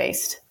non-sex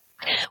based?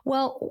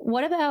 Well,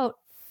 what about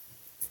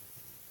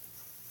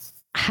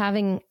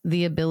having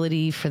the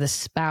ability for the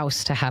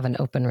spouse to have an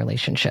open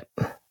relationship?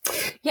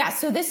 Yeah.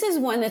 So this is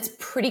one that's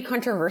pretty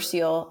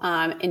controversial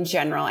in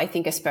general, I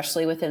think,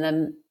 especially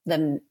within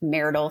the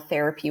marital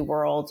therapy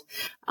world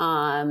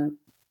and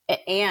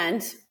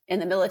in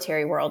the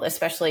military world,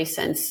 especially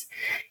since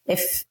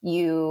if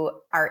you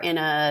are in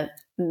a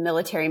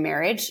military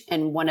marriage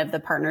and one of the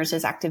partners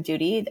is active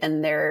duty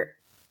and they're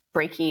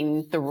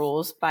breaking the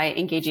rules by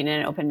engaging in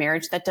an open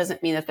marriage, that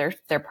doesn't mean that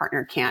their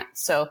partner can't.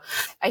 So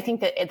I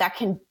think that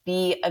can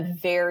be a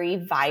very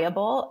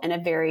viable and a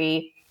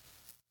very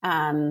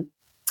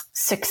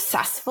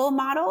successful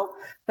model,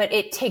 but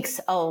it takes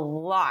a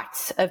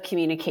lot of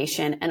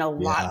communication and a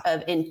lot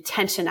of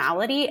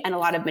intentionality and a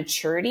lot of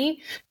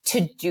maturity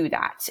to do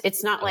that.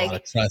 It's not like a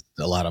lot of trust,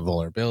 a lot of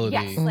vulnerability.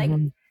 Yes, like,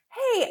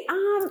 hey,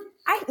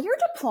 you're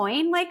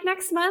deploying like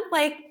next month.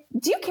 Like,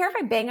 do you care if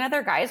I bang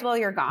other guys while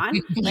you're gone?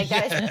 Like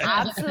that is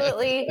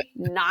absolutely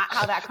not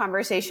how that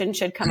conversation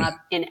should come up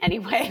in any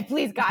way.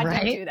 Please God,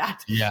 don't do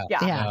that. Yeah.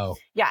 No,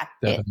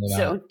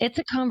 It's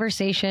a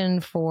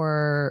conversation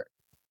for,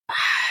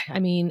 I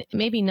mean,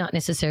 maybe not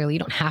necessarily, you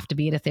don't have to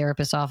be at a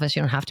therapist's office.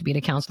 You don't have to be at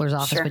a counselor's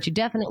office, but you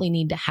definitely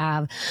need to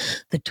have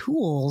the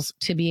tools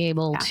to be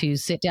able to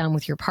sit down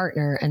with your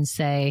partner and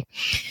say,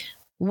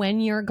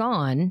 when you're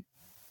gone,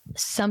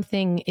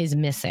 something is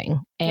missing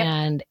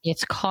and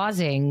it's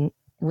causing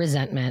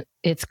resentment.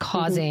 It's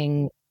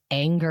causing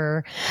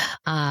anger.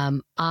 I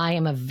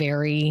am a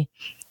very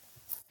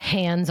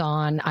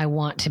hands-on. I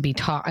want to be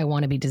taught. I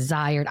want to be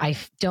desired. I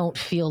don't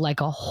feel like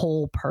a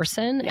whole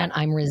person and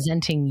I'm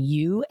resenting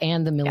you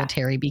and the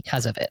military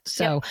because of it.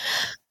 So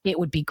it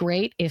would be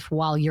great if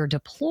while you're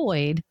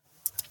deployed,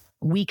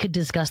 we could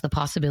discuss the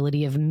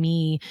possibility of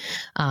me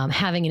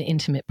having an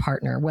intimate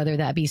partner, whether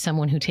that be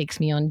someone who takes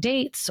me on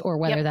dates or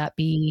whether that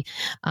be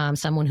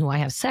someone who I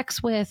have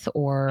sex with,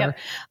 or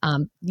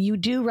you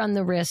do run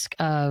the risk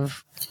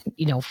of,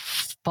 you know,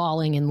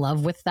 falling in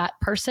love with that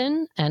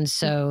person. And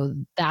so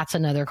that's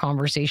another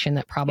conversation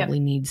that probably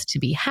needs to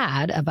be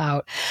had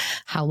about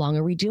how long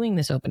are we doing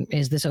this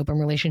is this open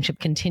relationship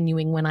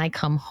continuing when I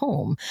come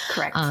home?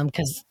 Correct.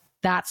 Because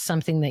that's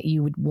something that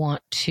you would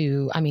want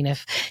to, I mean,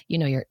 if, you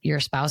know,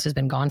 your spouse has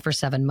been gone for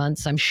 7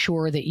 months, I'm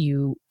sure that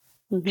you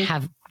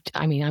have,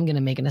 I mean, I'm going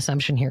to make an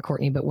assumption here,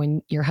 Courtney, but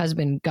when your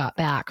husband got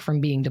back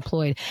from being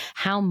deployed,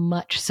 how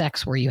much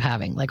sex were you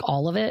having? Like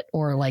all of it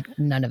or like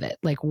none of it?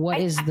 Like what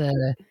is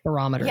the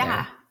barometer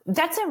there?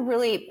 That's a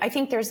really, I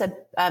think there's a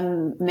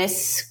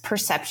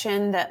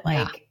misperception that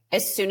like,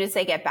 as soon as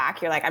they get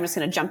back, you're like, I'm just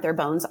going to jump their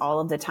bones all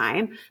of the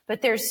time. But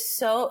it's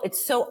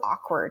so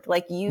awkward.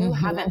 Like you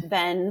haven't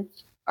been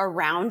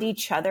around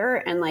each other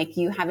and like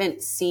you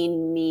haven't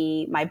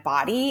seen my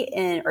body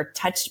or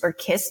touched or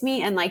kissed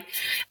me. And like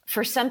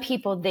for some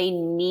people, they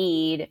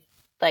need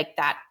like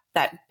that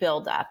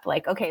build up.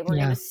 Like, okay, we're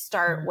going to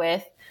start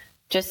with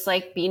just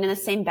like being in the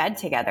same bed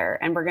together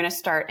and we're going to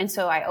start. And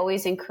so I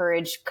always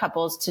encourage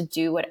couples to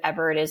do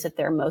whatever it is that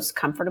they're most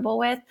comfortable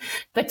with,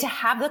 but to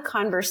have the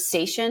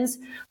conversations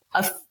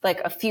of like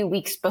a few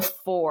weeks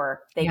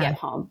before they get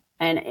home.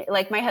 And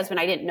like my husband,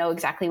 I didn't know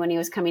exactly when he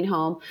was coming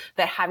home,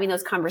 but having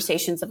those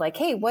conversations of like,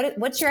 hey,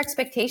 what's your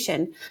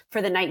expectation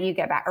for the night you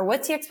get back? Or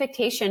what's the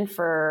expectation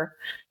for,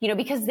 you know,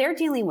 because they're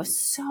dealing with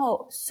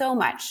so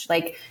much.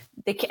 Like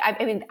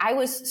I mean, I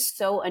was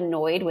so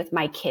annoyed with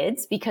my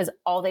kids because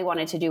all they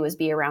wanted to do was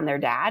be around their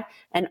dad.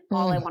 And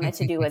all I wanted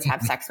to do was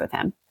have sex with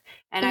him.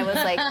 And I was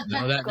like,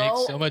 no, that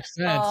makes so much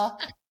sense.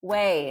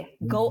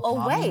 Go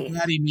away.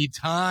 Daddy need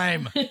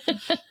time.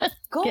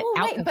 Go Get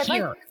away. Out of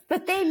here.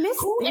 But they missed.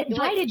 Who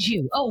invited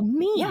you? Oh,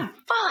 me. Yeah.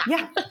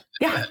 Fuck.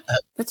 Yeah.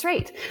 That's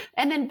right.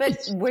 And then, but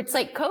it's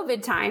like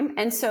COVID time.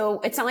 And so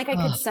it's not like I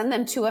could send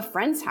them to a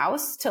friend's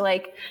house to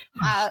like,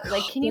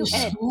 can you,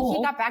 and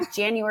he got back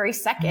January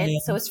 2nd.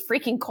 So it's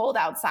freaking cold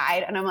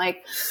outside. And I'm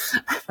like,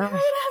 I'm going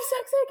to have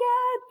sex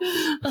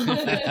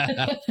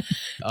again.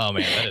 Oh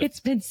man. It's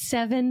been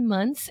 7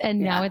 months and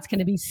now it's going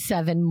to be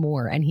 7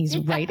 more. And he's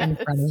right in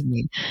front of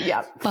me.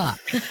 Fuck.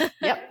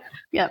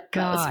 Yep.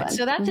 God.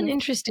 So that's an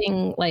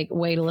interesting like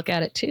way to look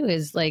at it too,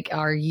 is like,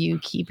 are you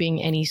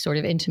keeping any sort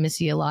of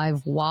intimacy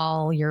alive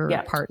while your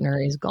partner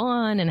is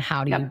gone? And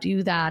how do you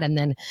do that? And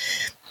then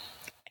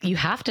you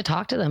have to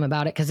talk to them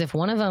about it. Cause if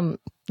one of them,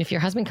 if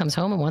your husband comes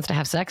home and wants to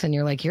have sex and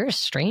you're like, you're a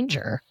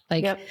stranger,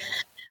 like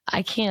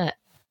I can't,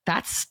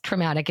 that's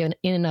traumatic in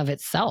and of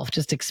itself,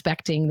 just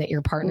expecting that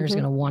your partner's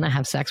going to want to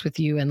have sex with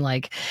you. And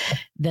like,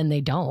 then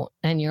they don't.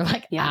 And you're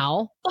like,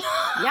 ow.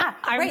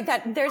 Right.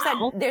 There's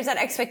that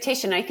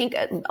expectation. I think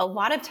a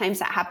lot of times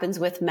that happens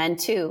with men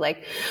too.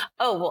 Like,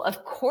 oh, well,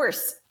 of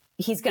course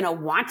he's going to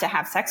want to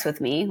have sex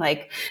with me.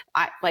 Like,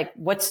 and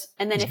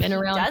then he's if been he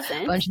around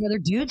doesn't, a bunch of other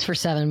dudes for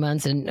 7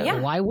 months and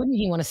why wouldn't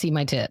he want to see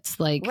my tits?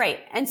 Like, right.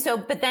 And so,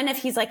 but then if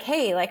he's like,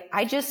 hey, like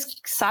I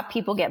just saw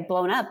people get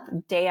blown up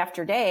day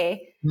after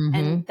day.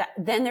 And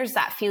then there's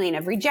that feeling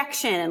of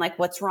rejection and like,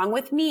 what's wrong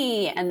with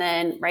me? And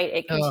then, right,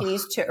 it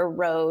continues to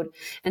erode.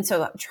 And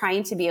so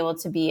trying to be able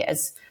to be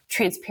as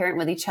transparent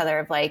with each other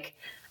of like,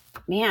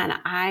 man,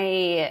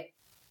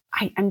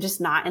 I'm just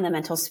not in the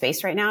mental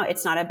space right now.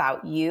 It's not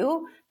about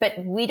you, but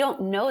we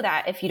don't know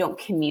that if you don't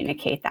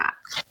communicate that.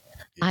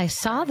 I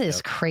saw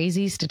this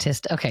crazy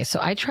statistic. Okay. So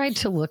I tried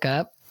to look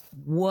up,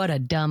 what a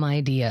dumb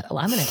idea.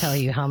 I'm going to tell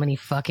you how many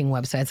fucking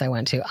websites I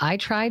went to. I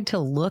tried to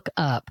look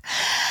up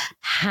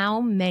how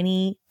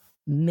many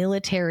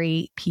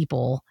military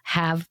people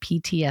have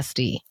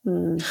PTSD.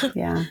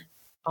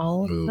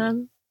 All of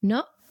them?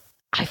 No.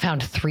 I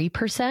found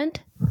 3%.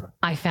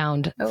 I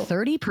found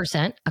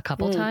 30% a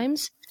couple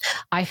times.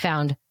 I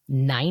found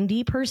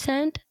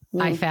 90%.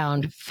 I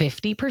found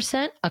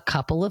 50% a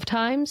couple of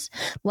times.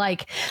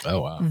 Like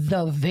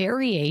the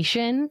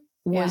variation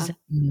was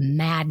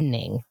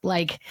maddening.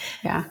 Like,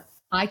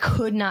 I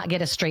could not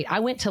get a straight. I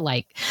went to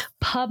like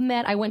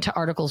PubMed. I went to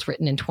articles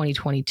written in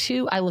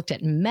 2022. I looked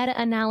at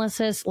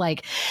meta-analysis.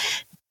 Like,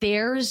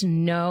 there's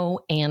no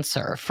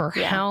answer for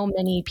how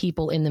many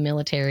people in the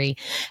military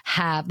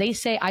have. They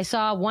say, I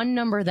saw one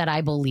number that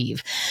I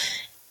believe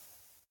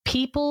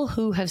people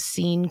who have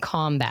seen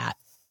combat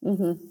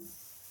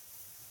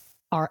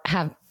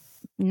have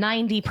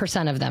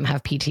 90% of them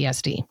have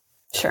PTSD.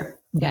 Sure.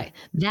 Okay.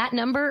 That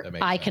number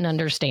I can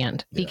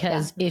understand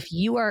because if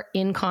you are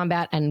in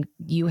combat and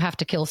you have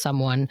to kill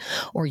someone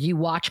or you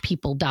watch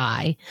people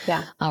die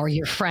or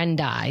your friend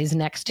dies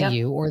next to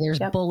you or there's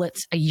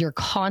bullets, you're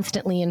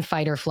constantly in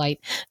fight or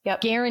flight.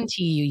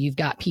 Guarantee you've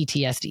got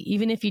PTSD.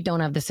 Even if you don't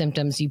have the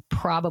symptoms, you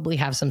probably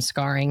have some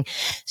scarring.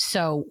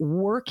 So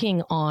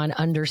working on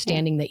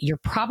understanding that you're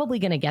probably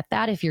going to get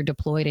that if you're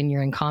deployed and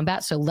you're in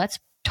combat. So let's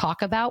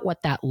talk about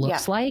what that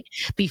looks like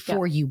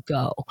before you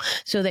go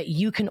so that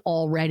you can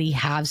already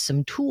have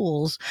some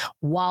tools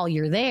while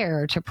you're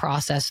there to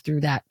process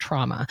through that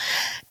trauma.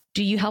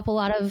 Do you help a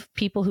lot of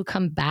people who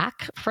come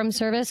back from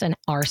service and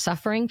are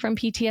suffering from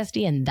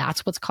PTSD and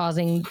that's what's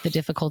causing the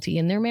difficulty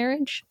in their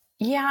marriage?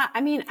 Yeah.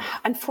 I mean,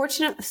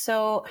 unfortunately,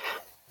 so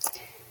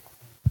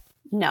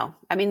no.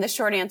 I mean, the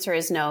short answer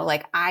is no.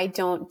 Like I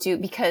don't do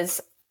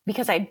because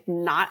I'm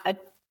not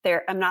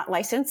I'm not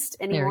licensed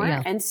anymore.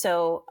 And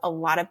so a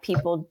lot of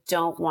people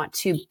don't want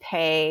to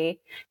pay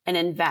and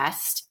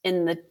invest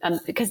in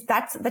the, because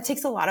that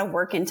takes a lot of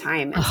work and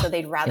time. And so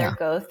they'd rather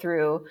go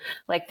through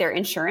like their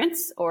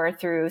insurance or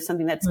through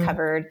something that's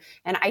covered.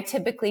 And I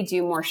typically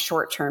do more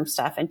short-term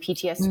stuff and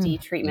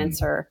PTSD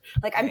treatments or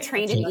like I'm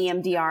trained in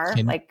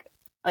EMDR, like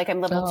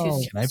I'm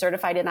level 2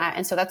 certified in that.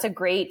 And so that's a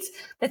great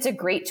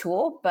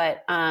tool.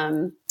 But,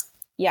 a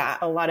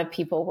lot of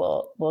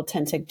people will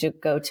tend to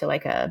go to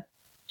like a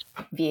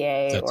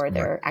VA or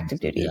their active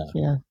duty.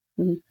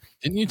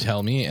 Didn't you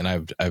tell me, and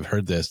I've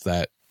heard this,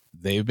 that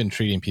they've been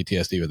treating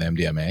PTSD with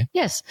MDMA?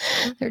 Yes.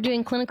 They're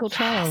doing clinical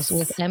trials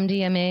with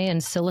MDMA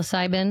and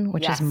psilocybin,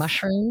 which is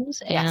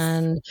mushrooms,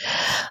 and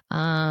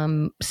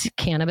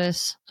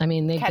cannabis. I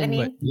mean, they've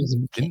been...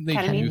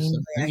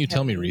 Didn't you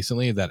tell me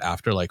recently that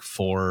after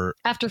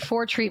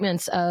 4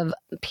 treatments of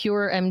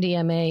pure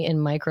MDMA and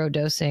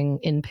microdosing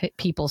in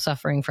people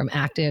suffering from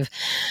active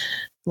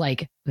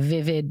like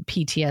vivid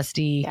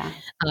PTSD,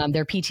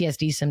 their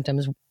PTSD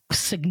symptoms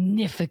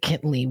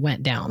significantly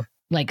went down,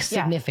 like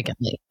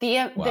significantly.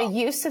 The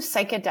use of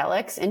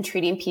psychedelics in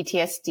treating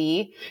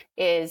PTSD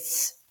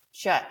is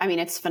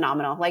it's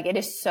phenomenal. Like it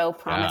is so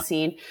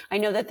promising. I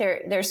know that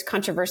there's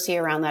controversy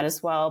around that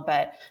as well,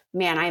 but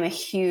man, I'm a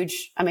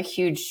huge fan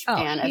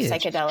of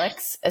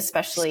psychedelics,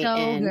 especially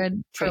in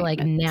good for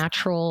like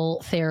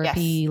natural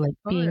therapy, like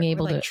being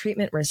able to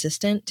treatment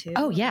resistant too.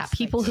 Oh yeah.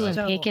 People who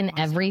have taken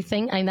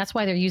everything. I mean, that's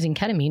why they're using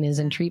ketamine is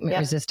in treatment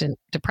resistant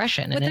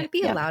depression. Would that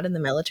be allowed in the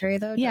military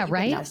though? Yeah.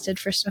 Right. Tested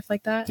for stuff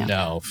like that?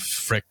 No,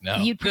 frick no.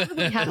 You'd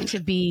probably have to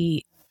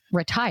be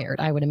retired,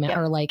 I would imagine,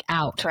 or like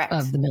out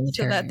of the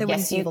military. So that they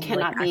wouldn't be able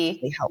to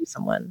actually help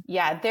someone.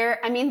 Yeah.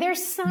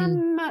 There's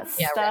some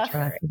stuff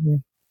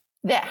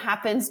that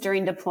happens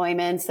during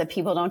deployments that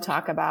people don't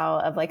talk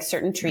about of like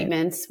certain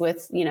treatments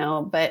with,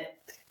 but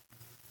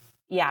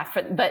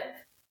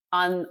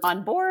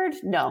on board,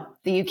 no,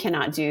 you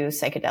cannot do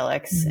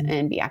psychedelics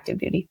and be active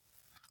duty.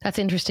 That's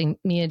interesting.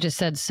 Mia just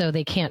said, so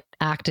they can't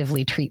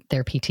actively treat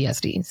their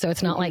PTSD. So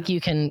it's not like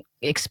you can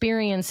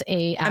experience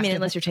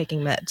unless you're taking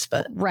meds,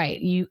 but right.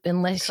 You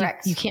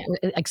can't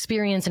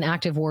experience an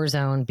active war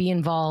zone, be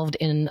involved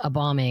in a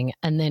bombing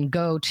and then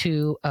go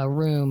to a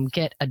room,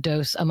 get a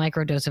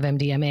microdose of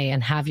MDMA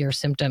and have your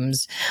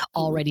symptoms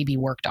already be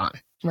worked on.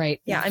 Right.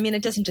 Yeah. I mean,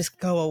 it doesn't just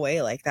go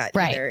away like that.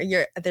 Right.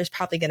 Either. There's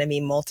probably going to be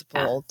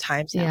multiple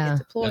times you get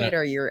deployed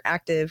or you're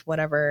active,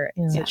 whatever.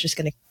 Yeah. So it's just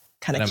going to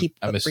kind of keep.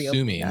 I'm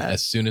assuming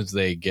as soon as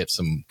they get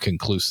some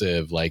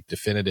conclusive, like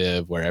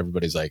definitive, where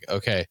everybody's like,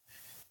 okay,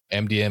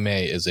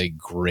 MDMA is a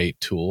great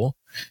tool.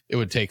 It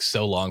would take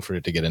so long for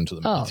it to get into the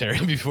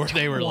military before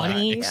they were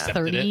 20,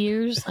 30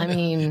 years. I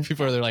mean,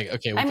 before they're like,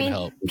 okay, we can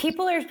help.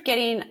 People are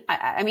getting.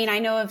 I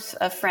know of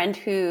a friend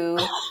who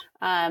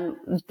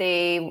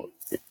they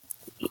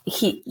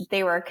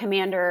were a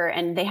commander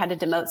and they had to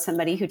demote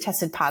somebody who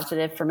tested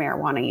positive for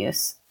marijuana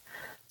use.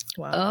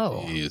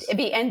 Wow.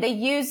 And they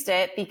used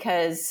it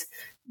because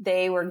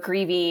they were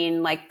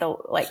grieving,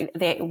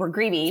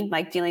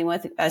 dealing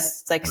with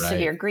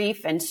severe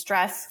grief and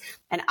stress,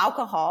 and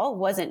alcohol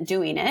wasn't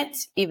doing it,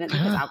 even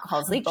because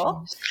alcohol is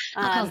legal.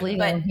 Alcohol's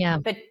legal,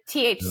 but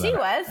THC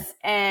was,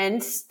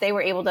 and they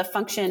were able to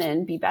function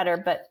and be better,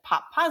 but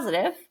pop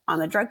positive on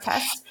the drug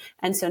test.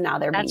 And so now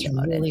they're being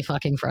demoted. That's really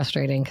fucking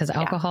frustrating because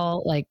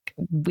alcohol,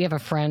 we have a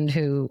friend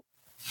who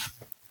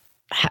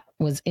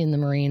was in the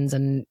Marines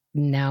and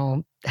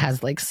now has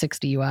 6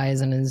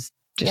 DUIs and is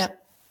just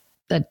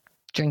a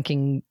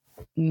drinking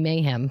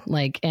mayhem.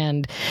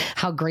 And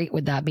how great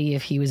would that be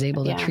if he was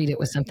able to treat it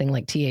with something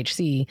like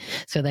THC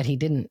so that he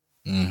didn't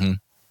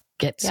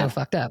get so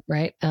fucked up,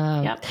 right?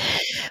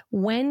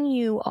 When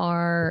you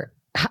are,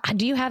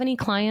 do you have any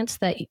clients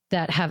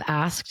that have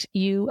asked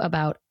you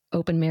about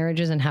open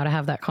marriages and how to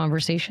have that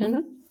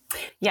conversation?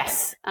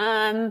 Yes.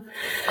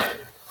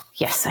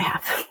 Yes, I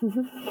have.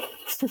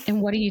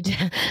 And what do you do?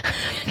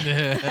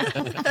 I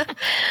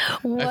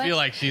feel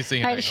like she's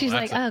thinking. She's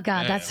like, oh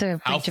God, that's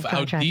a breach of how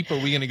contract. deep are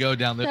we going to go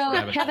down this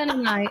rabbit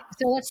hole?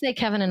 So let's say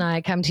Kevin and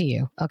I come to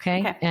you,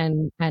 okay?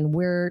 And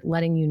we're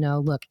letting you know,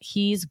 look,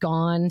 he's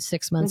gone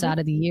 6 months out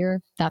of the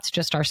year. That's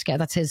just our schedule.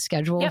 That's his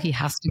schedule. He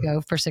has to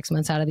go for 6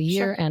 months out of the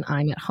year, and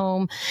I'm at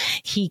home.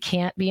 He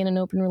can't be in an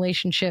open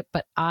relationship,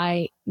 but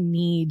I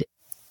need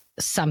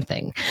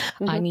something.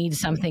 I need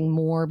something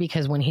more,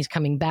 because when he's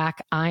coming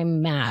back,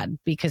 I'm mad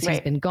because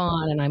he's been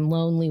gone, and I'm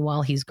lonely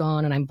while he's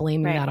gone, and I'm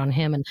blaming that on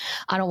him. And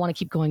I don't want to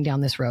keep going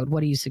down this road. What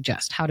do you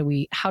suggest? How do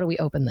we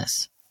open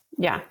this?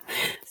 Yeah.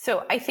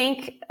 So I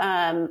think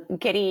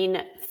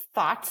getting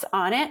thoughts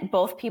on it,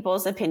 both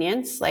people's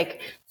opinions, like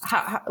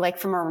like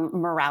from a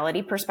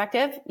morality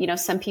perspective,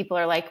 some people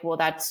are like, well,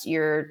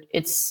 you're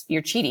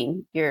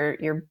cheating.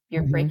 You're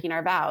breaking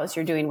our vows.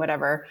 You're doing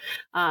whatever.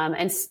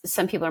 And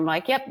some people are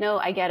like, yep, no,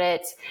 I get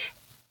it.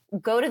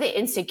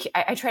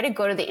 I try to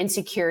go to the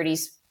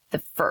insecurities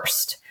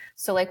first.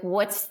 So like,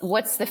 what's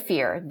the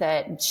fear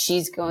that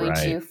she's going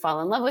to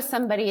fall in love with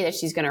somebody, that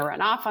she's going to run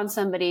off on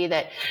somebody,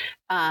 that,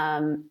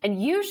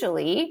 and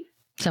usually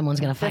someone's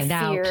going to find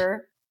out.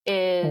 Fear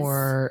is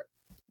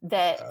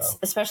that,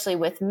 especially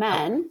with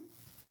men.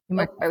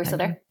 Are we still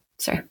there?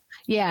 Sorry.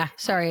 Yeah.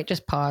 Sorry. It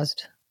just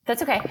paused.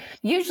 That's okay.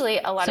 Usually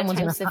a lot of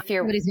times the fear.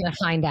 Somebody's going to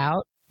find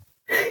out.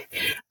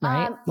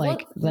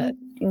 Right.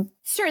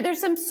 Sure. There's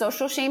some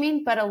social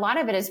shaming, but a lot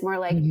of it is more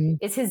like,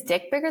 is his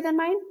dick bigger than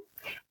mine?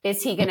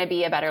 Is he going to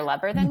be a better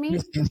lover than me?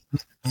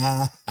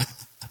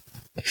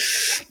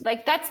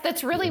 Like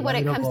that's really what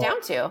it comes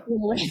down to.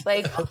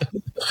 Like,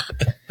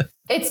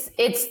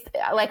 it's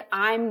like,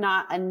 I'm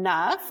not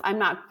enough. I'm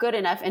not good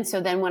enough. And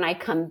so then when I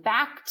come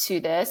back to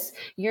this,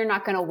 you're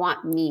not going to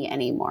want me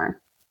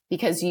anymore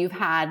because you've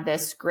had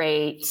this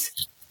great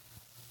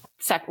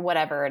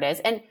whatever it is.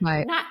 And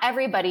not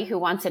everybody who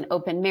wants an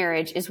open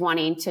marriage is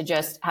wanting to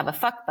just have a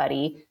fuck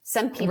buddy.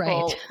 Some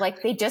people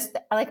like, they just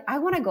like, I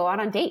want to go out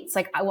on dates.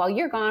 Like while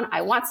you're gone,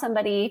 I want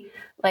somebody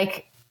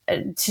like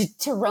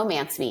to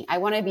romance me. I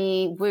want to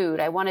be wooed.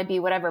 I want to be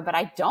whatever, but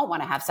I don't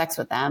want to have sex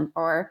with them.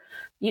 Or,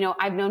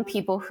 I've known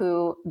people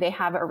who they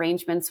have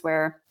arrangements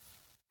where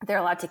they're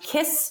allowed to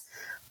kiss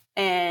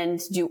and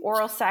do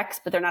oral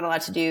sex, but they're not allowed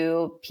to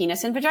do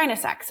penis and vagina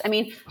sex. I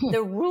mean,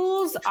 the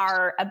rules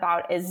are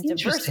about as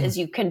diverse as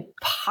you can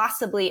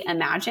possibly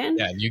imagine.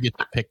 Yeah, you get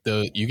to pick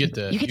those. You get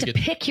to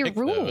pick your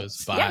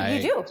rules. Yeah,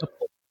 you do.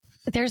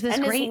 There's this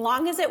and great, as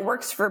long as it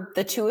works for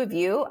the two of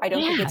you, I don't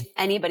think it's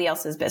anybody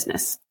else's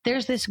business.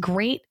 There's this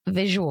great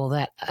visual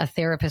that a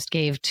therapist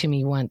gave to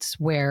me once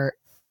where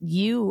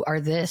you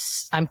are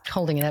this, I'm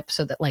holding it up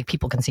so that like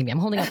people can see me. I'm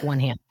holding up one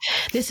hand.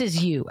 This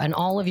is you and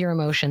all of your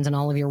emotions and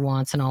all of your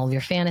wants and all of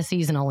your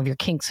fantasies and all of your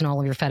kinks and all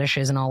of your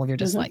fetishes and all of your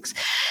dislikes.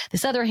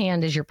 This other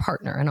hand is your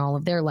partner and all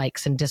of their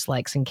likes and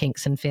dislikes and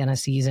kinks and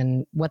fantasies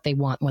and what they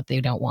want and what they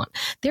don't want.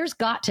 There's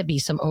got to be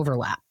some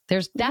overlap.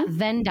 There's that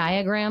Venn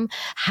diagram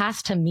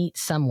has to meet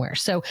somewhere.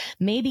 So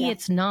maybe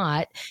it's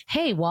not,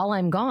 hey, while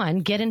I'm gone,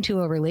 get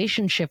into a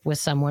relationship with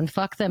someone,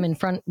 fuck them in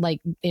front,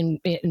 like in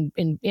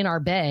our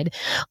bed,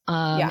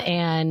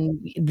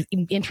 and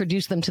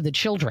introduce them to the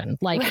children.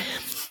 Like,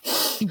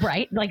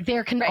 right. Like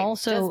there can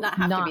also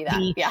not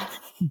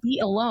be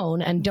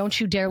alone. And don't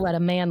you dare let a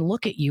man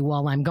look at you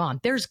while I'm gone.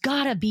 There's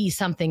gotta be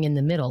something in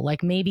the middle.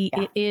 Like maybe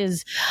it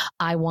is,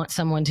 I want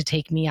someone to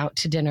take me out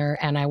to dinner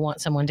and I want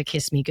someone to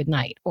kiss me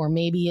goodnight. Or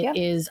maybe it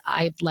is,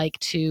 I'd like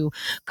to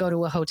go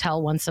to a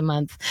hotel once a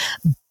month,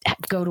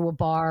 go to a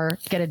bar,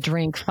 get a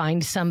drink,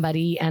 find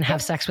somebody and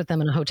have sex with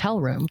them in a hotel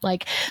room.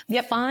 Like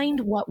find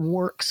what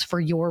works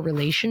for your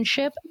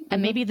relationship.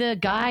 And maybe the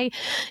guy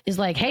is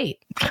like, hey,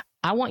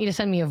 I want you to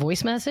send me a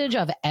voice message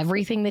of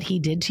everything that he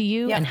did to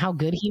you and how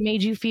good he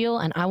made you feel.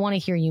 And I want to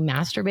hear you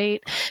masturbate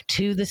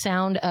to the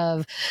sound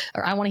of,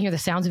 or I want to hear the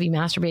sounds of you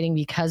masturbating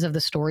because of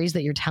the stories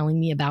that you're telling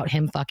me about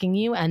him fucking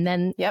you. And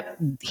then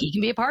he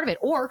can be a part of it,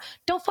 or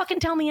don't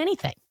fucking tell me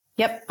anything.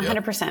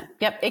 100%.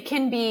 It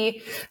can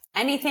be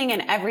anything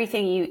and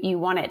everything you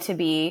want it to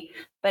be.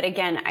 But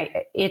again,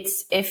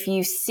 it's, if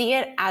you see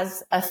it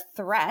as a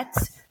threat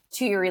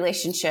to your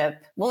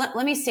relationship. Well,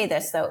 let me say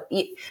this though.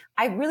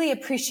 I really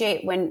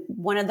appreciate when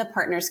one of the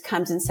partners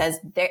comes and says,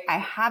 I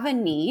have a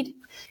need.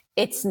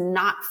 It's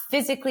not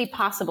physically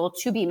possible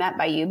to be met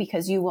by you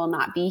because you will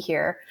not be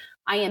here.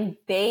 I am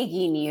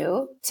begging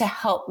you to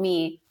help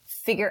me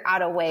figure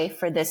out a way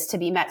for this to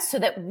be met so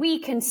that we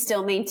can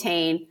still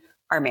maintain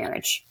our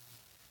marriage.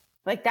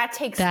 Like that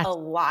takes a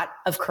lot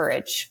of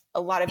courage,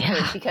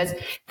 because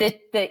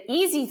the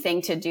easy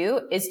thing to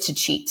do is to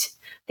cheat.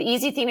 The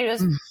easy thing to do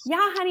is,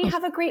 honey,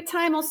 have a great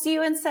time. I'll see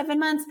you in 7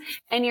 months.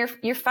 And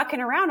you're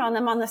fucking around on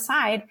them on the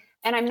side.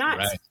 And I'm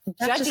not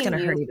judging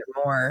you hurt even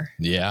more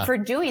for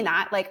doing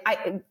that. Like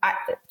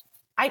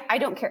I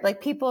don't care.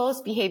 Like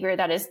people's behavior,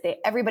 that is,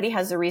 everybody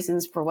has the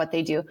reasons for what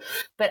they do.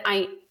 But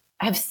I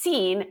have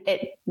seen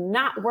it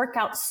not work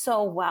out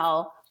so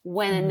well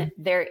when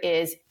there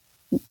is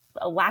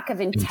a lack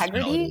of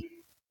integrity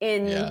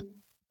in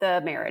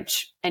the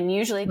marriage. And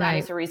usually that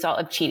is a result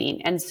of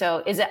cheating. And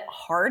so is it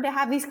hard to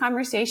have these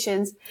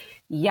conversations?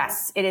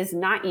 Yes, it is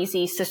not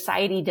easy.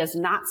 Society does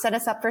not set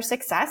us up for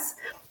success.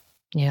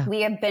 Yeah.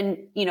 We have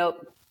been,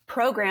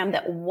 programmed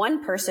that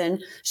one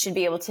person should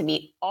be able to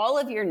meet all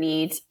of your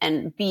needs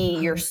and be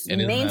your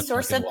main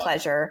source of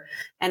pleasure.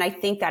 And I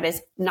think that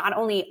is not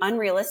only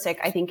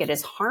unrealistic, I think it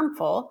is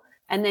harmful.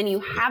 And then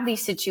you have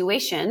these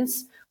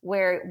situations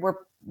where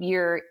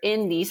you're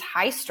in these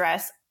high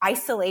stress,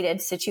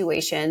 isolated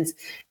situations,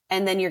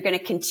 and then you're going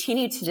to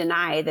continue to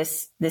deny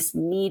this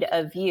need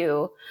of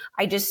you.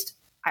 I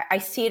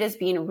see it as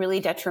being really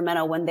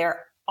detrimental when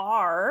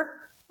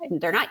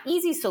they're not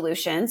easy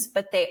solutions,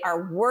 but they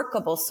are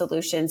workable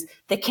solutions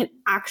that can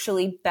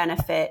actually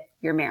benefit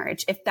your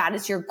marriage. If that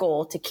is your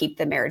goal, to keep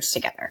the marriage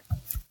together.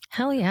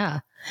 Hell yeah.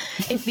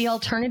 If the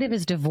alternative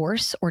is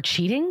divorce or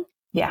cheating.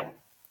 Yeah.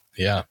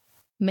 Yeah.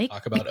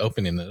 Talk about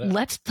opening it up.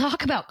 Let's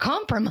talk about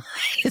compromise.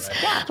 Right.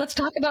 Yeah. Let's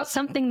talk about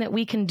something that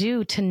we can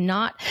do to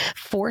not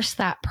force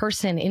that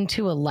person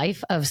into a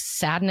life of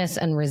sadness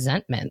and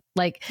resentment.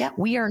 Like,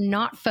 we are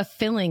not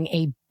fulfilling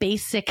a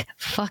basic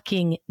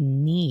fucking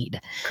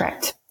need.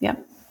 Correct.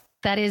 Yep.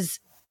 That is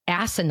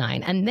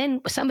asinine. And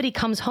then somebody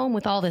comes home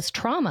with all this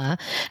trauma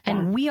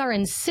and we are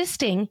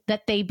insisting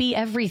that they be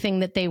everything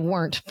that they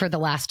weren't for the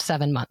last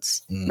 7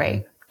 months.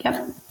 Right.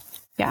 Yep.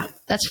 Yeah.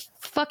 That's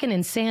fucking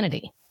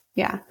insanity.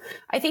 Yeah.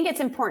 I think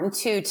it's important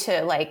too,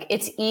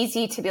 it's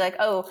easy to be like,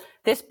 oh,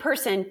 this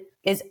person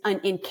is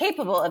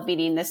incapable of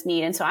meeting this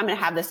need. And so I'm going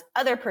to have this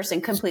other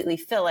person completely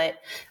fill it.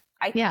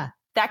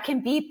 That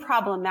can be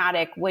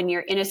problematic when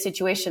you're in a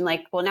situation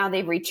like, well, now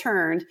they've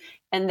returned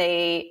and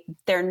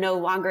they're no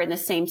longer in the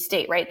same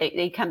state, right?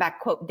 They come back,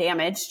 quote,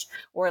 damaged,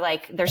 or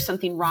like there's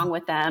something wrong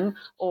with them,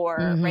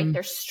 or right,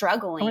 they're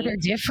struggling. Or they're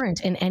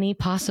different in any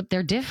possible,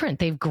 they're different.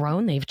 They've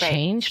grown, they've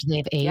changed,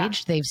 they've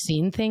aged, they've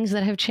seen things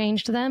that have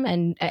changed them.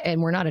 And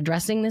we're not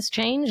addressing this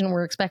change, and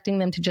we're expecting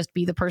them to just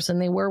be the person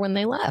they were when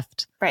they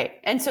left. Right.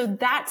 And so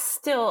that's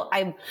still,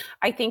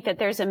 I think that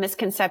there's a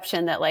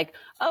misconception that like,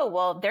 oh,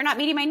 well, they're not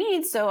meeting my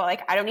needs, so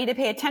like, I don't need to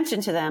pay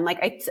attention to them.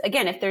 Like,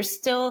 again, if there's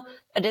still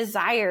a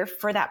desire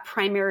for that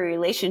primary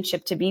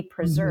relationship to be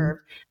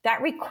preserved,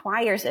 that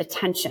requires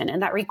attention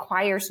and that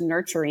requires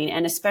nurturing.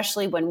 And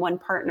especially when one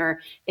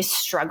partner is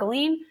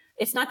struggling,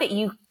 it's not that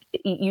you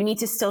need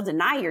to still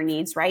deny your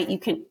needs,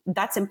 right?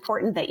 That's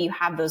important that you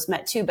have those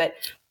met too. But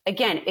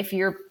again, if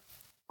your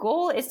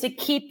goal is to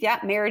keep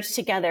that marriage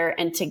together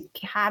and to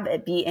have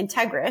it be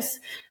integrous,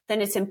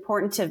 then it's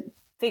important to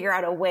figure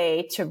out a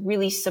way to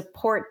really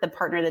support the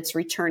partner that's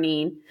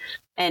returning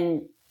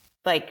and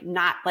like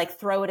not like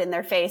throw it in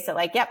their face that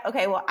like, yep,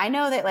 okay, well, I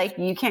know that like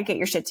you can't get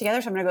your shit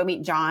together, so I'm gonna go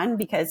meet John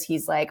because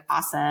he's like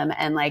awesome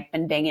and like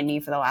been banging me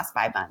for the last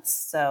 5 months.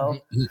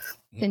 So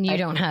and you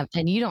don't have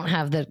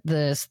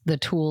the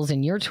tools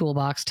in your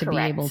toolbox to be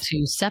able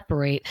to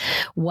separate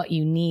what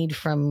you need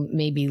from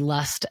maybe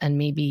lust and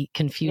maybe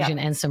confusion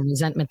and some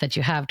resentment that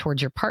you have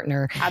towards your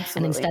partner. Absolutely.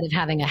 And instead of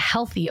having a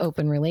healthy,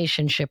 open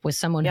relationship with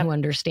someone who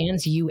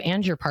understands you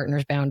and your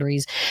partner's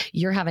boundaries,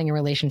 you're having a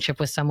relationship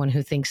with someone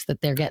who thinks that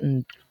they're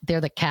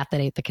the cat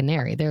that ate the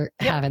canary. They're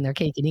having their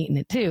cake and eating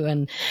it too.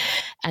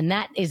 And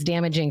that is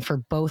damaging for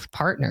both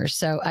partners.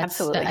 So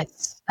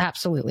it's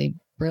absolutely.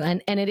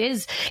 And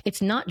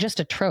it's not just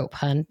a trope,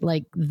 hun.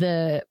 Like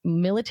the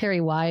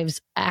military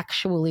wives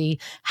actually,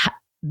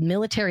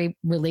 military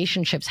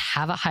relationships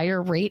have a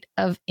higher rate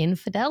of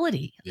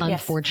infidelity,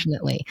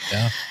 unfortunately.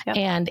 Yeah.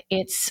 And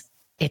it's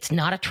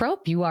not a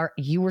trope. You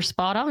were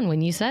spot on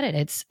when you said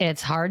it.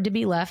 It's hard to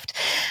be left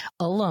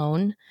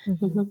alone,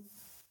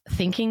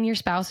 thinking your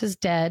spouse is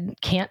dead,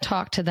 can't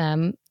talk to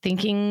them,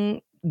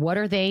 thinking, what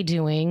are they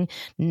doing?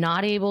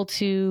 Not able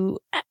to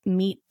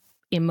meet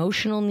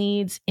emotional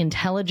needs,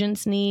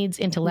 intelligence needs,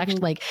 intellectual,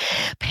 like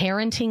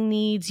parenting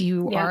needs.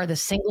 You are the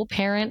single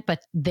parent, but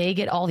they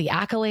get all the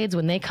accolades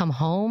when they come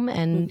home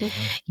and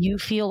you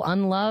feel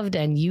unloved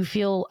and you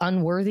feel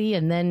unworthy.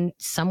 And then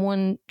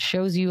someone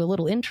shows you a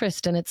little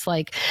interest and it's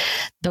like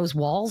those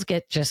walls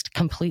get just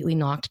completely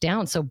knocked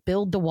down. So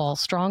build the wall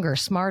stronger,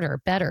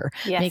 smarter, better.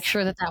 Yes. Make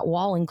sure that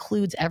wall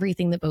includes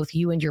everything that both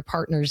you and your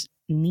partners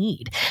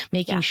need,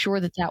 making sure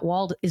that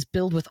wall is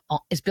built with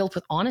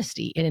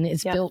honesty and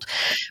is built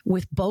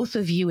with both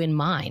of you in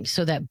mind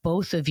so that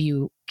both of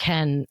you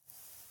can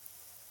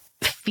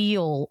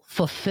feel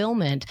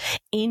fulfillment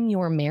in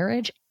your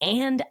marriage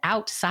and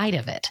outside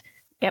of it.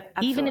 Yep.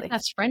 Absolutely. Even if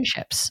that's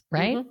friendships,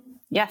 right?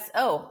 Yes.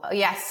 Oh,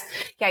 yes.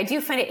 Yeah. I do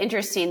find it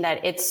interesting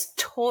that it's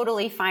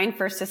totally fine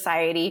for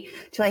society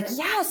to like,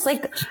 yes,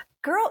 like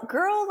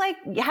girl, like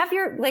have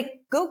your,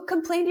 like, go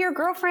complain to your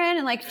girlfriend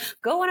and like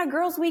go on a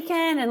girls'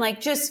 weekend and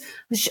like just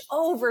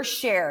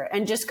overshare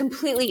and just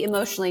completely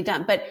emotionally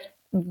dump. But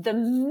the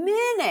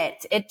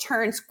minute it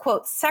turns,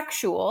 quote,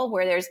 sexual,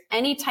 where there's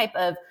any type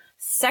of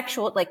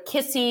sexual, like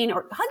kissing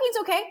or hugging's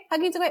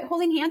okay,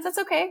 holding hands, that's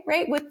okay,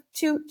 right? With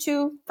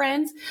two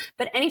friends.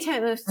 But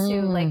anytime it moves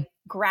to like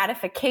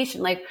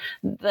gratification, like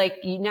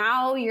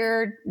now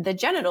the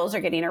genitals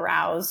are getting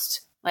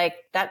aroused like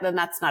that, then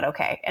that's not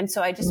okay. And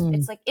so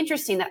it's like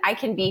interesting that I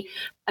can be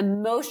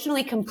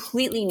emotionally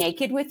completely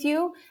naked with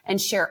you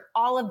and share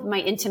all of my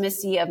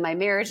intimacy of my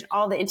marriage,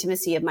 all the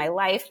intimacy of my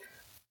life,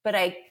 but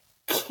I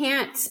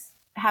can't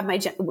have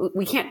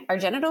our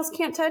genitals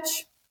can't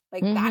touch.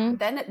 Like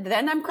that,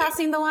 then I'm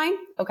crossing the line.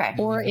 Okay.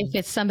 Or if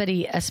it's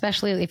somebody,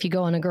 especially if you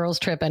go on a girls'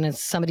 trip and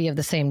it's somebody of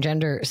the same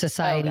gender,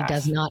 society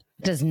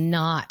does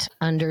not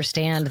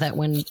understand that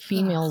when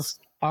females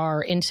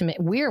are intimate,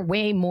 we're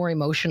way more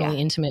emotionally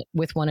intimate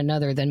with one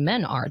another than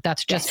men are.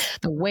 That's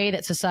just the way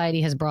that society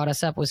has brought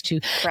us up, was to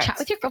chat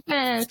with your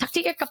girlfriends, talk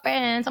to your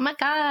girlfriends. Oh my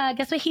God,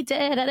 guess what he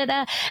did? Da, da,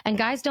 da. And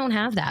guys don't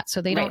have that.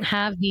 So they don't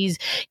have these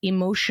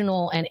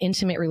emotional and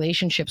intimate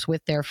relationships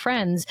with their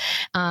friends,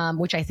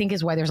 which I think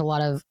is why there's a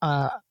lot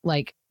of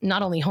like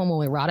not only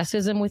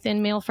homoeroticism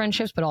within male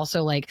friendships, but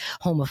also like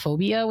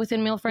homophobia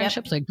within male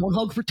friendships. Like, don't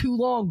hug for too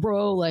long,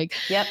 bro. Like,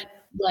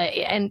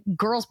 and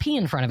girls pee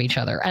in front of each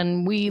other.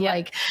 And we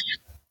like,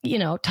 you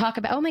know, talk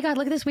about, oh my God,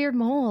 look at this weird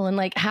mole. And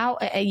like how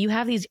you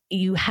have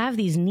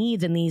these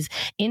needs and these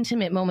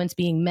intimate moments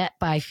being met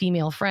by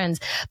female friends.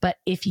 But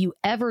if you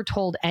ever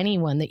told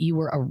anyone that you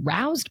were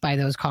aroused by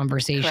those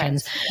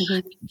conversations,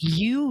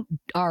 you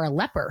are a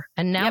leper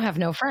and now have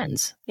no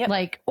friends.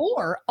 Like,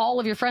 or all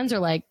of your friends are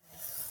like,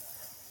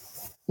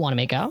 want to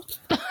make out?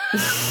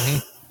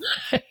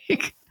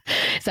 Like,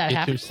 is that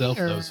happening? Yourself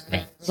those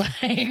friends.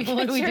 Like,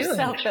 what do we do?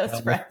 Yourself those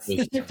friends.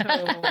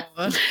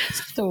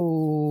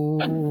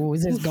 So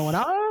is this going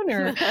on?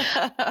 Or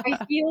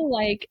I feel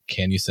like,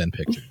 can you send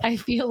pictures? I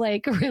feel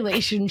like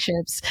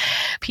relationships,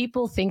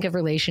 people think of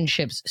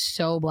relationships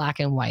so black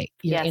and white.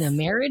 You're in a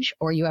marriage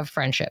or you have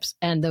friendships,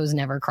 and those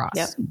never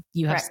cross.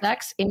 You have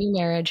sex in your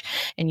marriage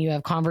and you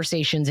have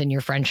conversations in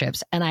your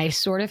friendships. And I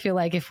sort of feel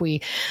like if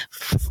we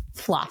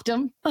flopped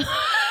them,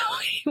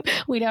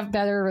 we'd have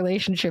better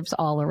relationships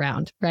all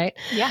around, right?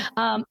 Yeah.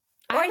 Or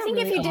I think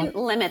if you didn't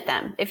limit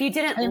them, if you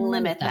didn't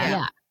limit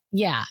them.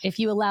 Yeah. If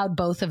you allowed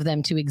both of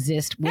them to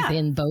exist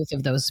within both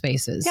of those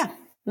spaces.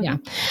 Yeah.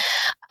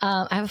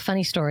 I have a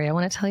funny story I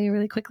want to tell you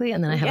really quickly,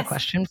 and then I have a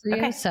question for you.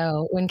 Okay.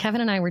 So when Kevin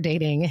and I were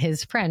dating,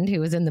 his friend who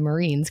was in the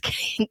Marines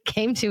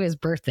came to his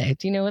birthday.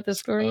 Do you know what the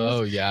story is?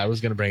 Oh, yeah. I was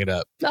going to bring it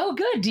up. Oh,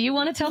 good. Do you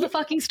want to tell the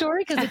fucking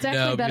story? Because it's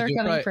actually better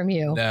coming from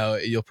you. No,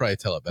 you'll probably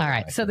tell it better. All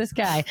right. So this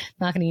guy,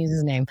 not going to use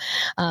his name,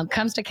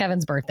 comes to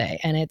Kevin's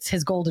birthday, and it's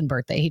his golden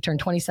birthday. He turned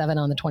 27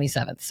 on the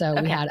 27th.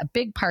 So we had a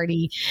big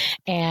party,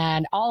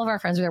 and all of our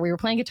friends were there. We were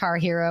playing Guitar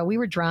Hero. We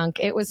were drunk.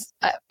 It was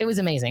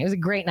amazing. It was a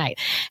great night.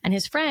 And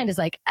his friend is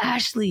like,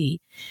 Ashley,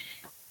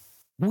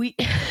 we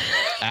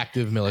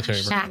active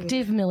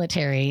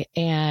military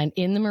and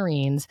in the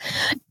Marines.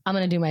 I'm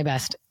going to do my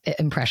best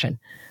impression.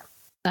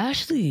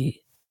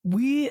 Ashley,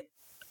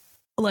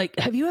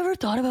 have you ever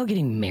thought about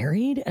getting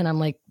married? And I'm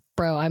like,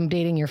 bro, I'm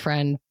dating your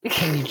friend.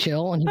 Can you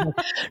chill? And he's like,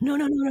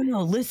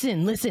 no.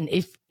 Listen.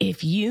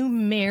 If you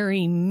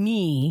marry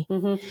me,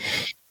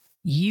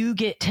 you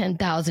get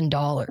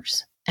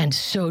 $10,000 and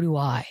so do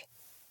I.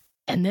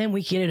 And then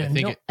we get it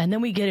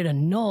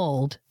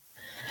annulled.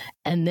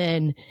 And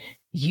then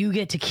you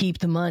get to keep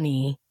the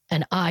money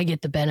and I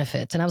get the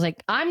benefits. And I was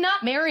like, I'm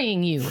not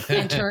marrying you.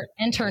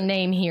 Enter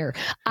name here.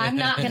 I'm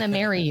not going to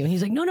marry you. And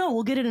he's like, no,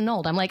 we'll get it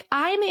annulled. I'm like,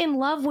 I'm in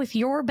love with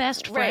your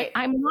best friend. Right.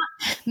 I'm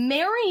not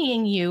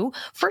marrying you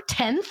for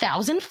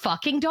 $10,000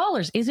 fucking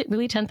dollars. Is it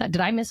really $10,000?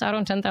 Did I miss out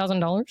on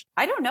 $10,000?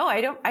 I don't know.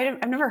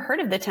 I've never heard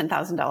of the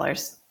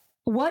 $10,000.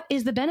 What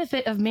is the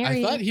benefit of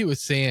marrying? I thought he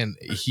was saying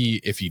if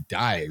he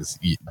dies.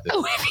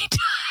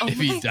 If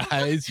he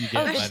dies, you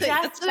get money.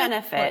 Death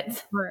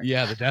benefit.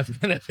 Yeah, the death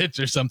benefits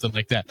or something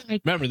like that.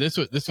 Remember, this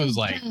was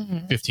like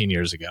 15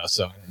 years ago.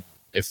 So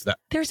if that,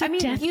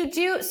 you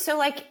do. So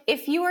like,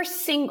 if you are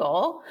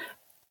single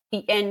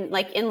and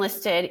like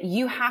enlisted,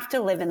 you have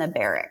to live in the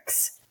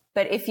barracks.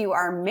 But if you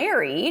are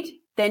married,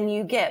 then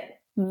you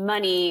get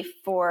money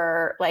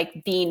for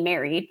like being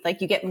married.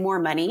 Like you get more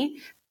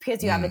money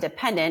because you have a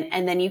dependent,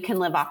 and then you can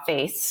live off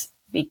base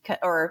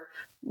or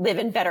live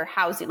in better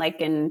housing,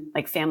 like in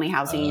like family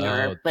housing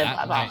or live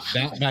off.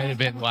 That might have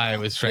been why I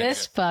was trying.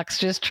 This fuck's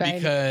just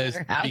trying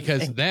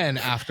because then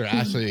after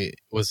Ashley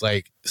was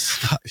like,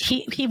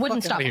 he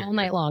wouldn't stop all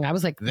night long. I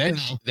was like, then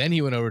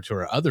he went over to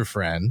her other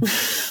friend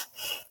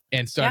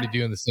and started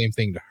doing the same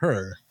thing to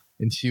her,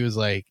 and she was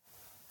like,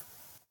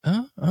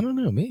 I don't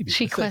know, maybe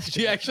she questioned.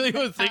 She actually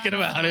was thinking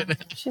about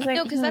it. She's like,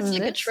 no, because that's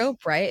like a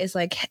trope, right? It's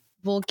like,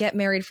 we'll get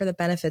married for the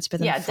benefits,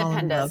 but then fall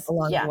in love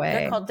along the way.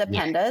 They're called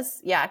dependas.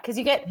 Yeah, because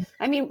you get,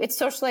 it's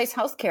socialized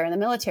healthcare in the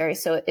military,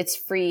 so it's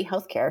free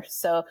healthcare.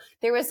 So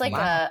there was like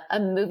a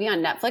movie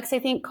on Netflix, I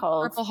think,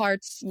 called Purple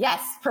Hearts.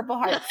 Yes, Purple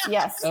Hearts.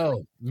 Yes.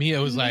 Oh, Mia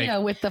was like,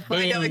 with the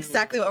I know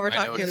exactly what we're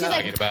talking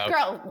about.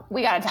 Girl,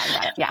 we gotta talk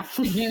about it. Yeah,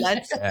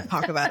 let's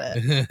talk about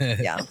it.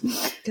 Yeah,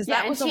 because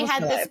and she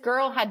had this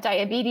girl had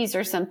diabetes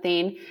or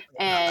something,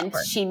 and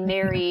she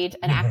married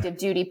an active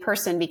duty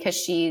person because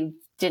she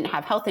didn't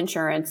have health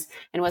insurance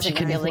and wasn't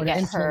going to be able to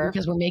get her.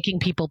 Because we're making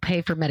people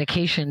pay for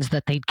medications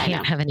that they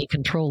can't have any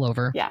control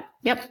over. Yeah.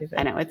 Yep.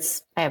 I know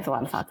I have a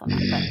lot of thoughts on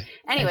that.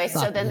 But anyway,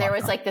 so then there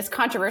was like this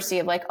controversy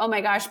of like, oh my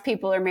gosh,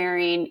 people are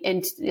marrying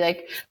into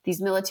like these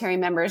military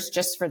members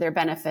just for their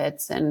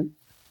benefits. And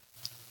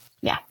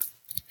yeah.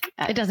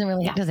 It doesn't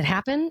really, does it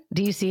happen?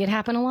 Do you see it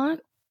happen a lot?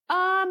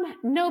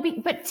 No,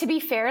 but to be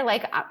fair,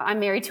 like I'm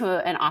married to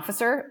an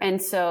officer.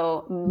 And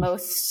so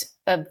most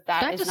of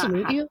that is not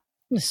salute you. I'm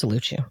going to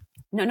salute you.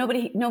 No,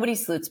 nobody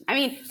salutes me. I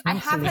mean, I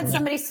have had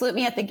somebody salute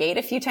me at the gate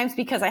a few times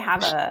because I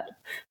have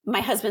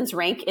my husband's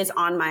rank is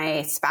on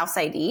my spouse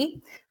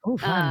ID. Oh,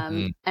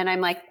 fun. And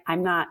I'm like,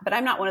 I'm not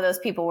one of those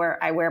people where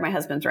I wear my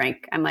husband's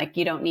rank. I'm like,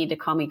 you don't need to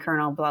call me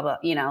Colonel, blah, blah,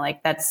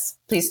 like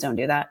please don't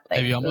do that. Like,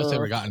 have you almost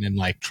ever gotten in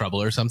like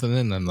trouble or something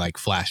and then like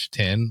flash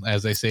 10,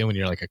 as they say, when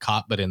you're like a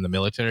cop, but in the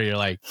military, you're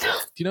like,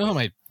 do you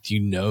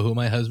know who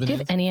my husband is? Do you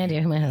have any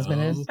idea who my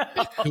husband is?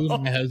 Who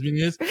my husband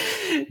is?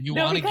 You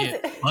want to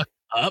get fucked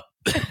up?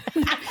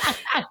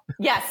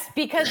 Yes,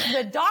 because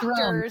the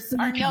doctors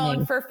are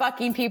known for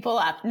fucking people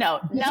up.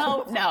 No.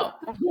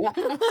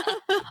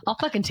 I'll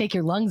fucking take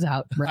your lungs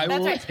out. Right?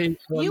 That's right.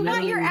 You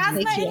want your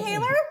asthma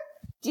inhaler?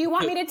 Do you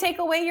want me to take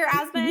away your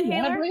asthma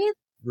inhaler?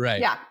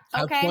 Right. Yeah.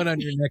 Okay. Have fun on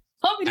your next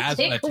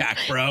asthma attack,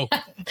 bro.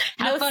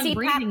 Have fun CPAP.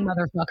 Breathing,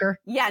 motherfucker.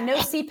 Yeah, no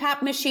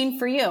CPAP machine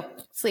for you.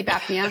 Sleep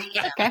apnea.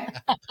 Okay.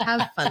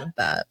 Have fun with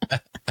that.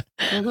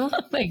 Oh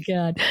my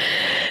God.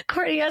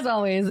 Courtney, as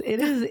always, it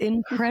is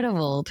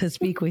incredible to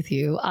speak with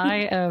you.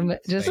 I am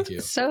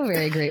just so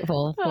very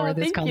grateful for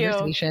this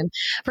conversation,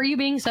 for you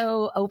being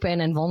so open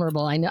and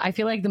vulnerable. I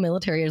feel like the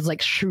military is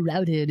like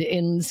shrouded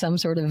in some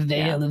sort of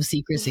veil of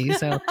secrecy.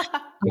 So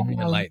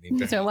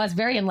enlightening. So it was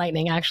very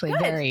enlightening, actually.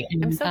 Good. Very.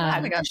 I'm so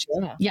glad.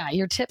 Yeah,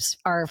 your tips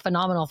are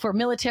phenomenal for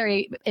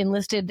military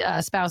enlisted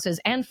spouses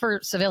and for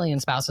civilian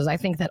spouses. I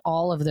think that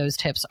all of those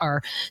tips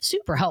are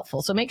super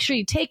helpful. So make sure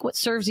you take what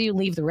serves you,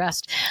 leave the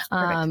rest.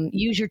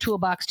 Use your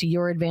toolbox to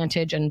your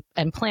advantage and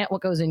plant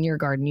what goes in your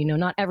garden.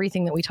 Not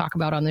everything that we talk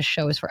about on this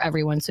show is for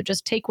everyone. So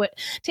just take what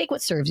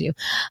serves you.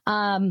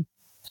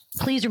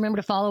 Please remember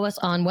to follow us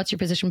on What's Your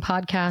Position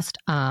Podcast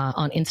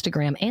on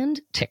Instagram and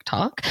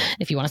TikTok.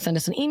 If you want to send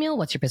us an email,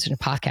 What's Your Position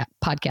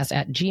Podcast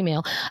at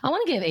Gmail. I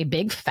want to give a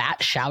big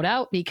fat shout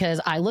out because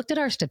I looked at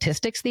our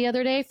statistics the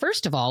other day.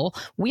 First of all,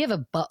 we have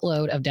a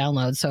buttload of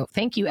downloads. So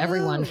thank you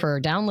everyone for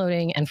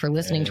downloading and for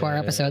listening to our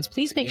episodes.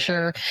 Please make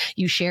sure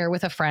you share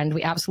with a friend.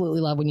 We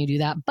absolutely love when you do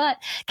that. But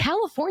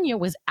California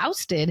was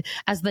ousted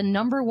as the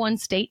 #1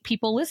 state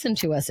people listen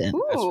to us in.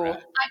 Ooh. Right.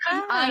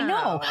 I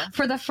know.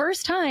 For the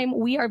first time,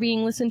 we are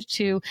being listened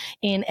to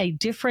in a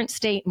different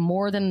state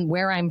more than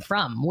where I'm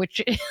from,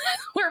 which is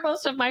where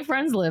most of my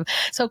friends live.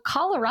 So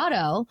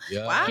Colorado,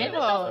 get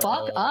the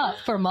fuck up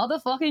for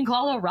motherfucking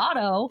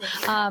Colorado,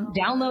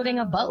 downloading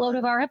a buttload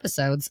of our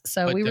episodes.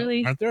 So but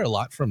aren't there a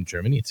lot from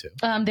Germany too?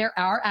 There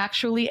are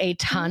actually a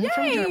ton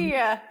from Germany.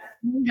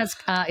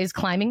 Is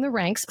climbing the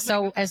ranks.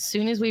 So as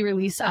soon as we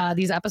release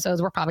these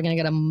episodes, we're probably going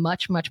to get a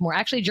much more.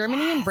 Actually,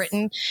 Germany and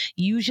Britain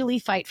usually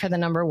fight for the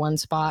 #1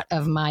 spot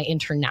of my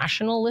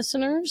international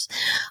listeners.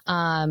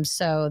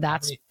 So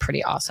that's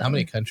pretty awesome. How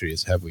many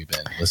countries have we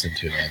been listened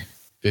to in?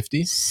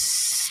 50?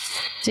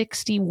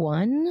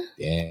 61.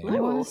 Dang. I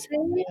want to say.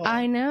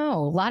 I know.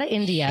 A lot of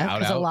India,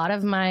 because a lot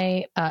of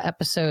my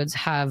episodes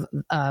have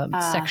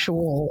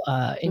sexual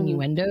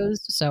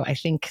innuendos. So I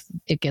think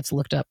it gets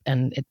looked up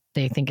and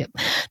they think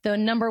the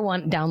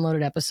 #1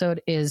 downloaded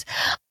episode is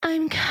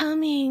I'm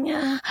coming.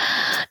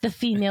 The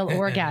female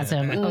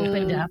orgasm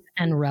opened up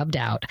and rubbed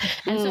out.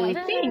 And so I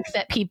think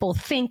that people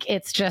think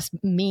it's just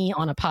me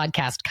on a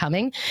podcast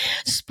coming.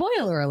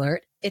 Spoiler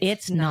alert,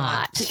 it's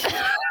not.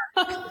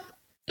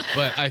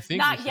 But I think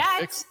not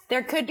yet.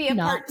 There could be a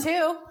part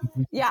 2.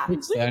 Yeah.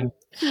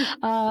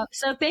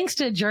 So thanks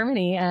to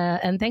Germany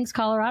and thanks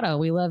Colorado.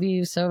 We love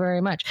you so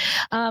very much.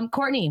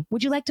 Courtney,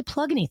 would you like to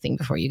plug anything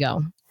before you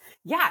go?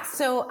 Yeah.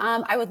 So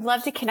I would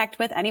love to connect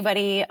with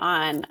anybody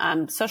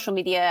on social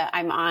media.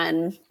 I'm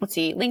on,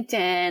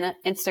 LinkedIn,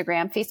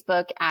 Instagram,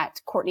 Facebook at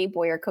Courtney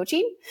Boyer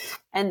Coaching.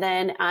 And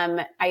then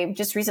I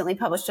just recently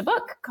published a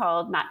book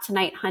called Not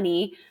Tonight,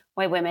 Honey,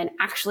 Why Women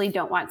Actually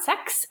Don't Want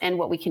Sex and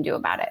What We Can Do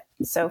About It.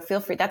 So feel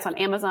free. That's on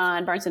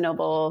Amazon, Barnes &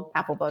 Noble,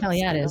 Apple Books. Hell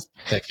yeah, it is.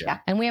 Yeah.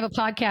 And we have a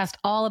podcast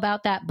all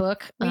about that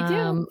book we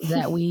do.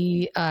 that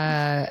we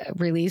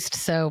released.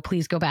 So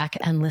please go back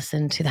and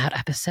listen to that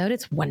episode.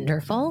 It's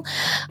wonderful.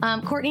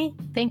 Courtney,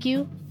 thank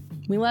you.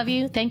 We love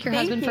you. Thank your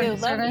husband for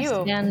his service.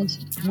 And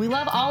we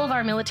love all of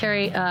our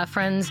military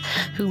friends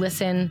who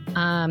listen.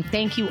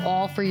 Thank you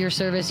all for your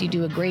service. You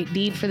do a great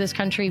deed for this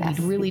country. Yes,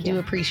 we really do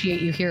appreciate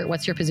you here at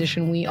What's Your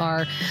Position. We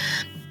are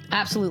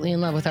absolutely in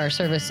love with our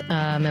service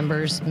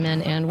members,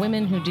 men and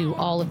women who do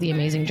all of the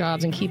amazing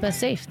jobs and keep us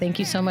safe. Thank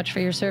you so much for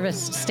your service.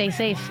 Stay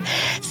safe,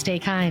 stay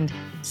kind,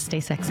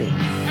 stay sexy.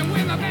 And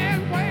when the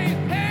band plays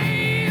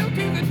Hail to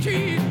the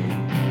Chief,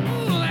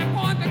 they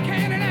point the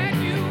cannon at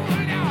you.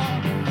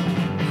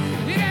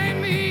 It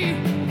ain't me.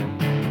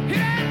 I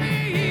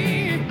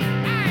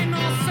ain't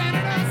no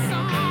Senator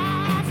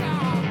Song.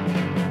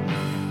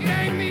 It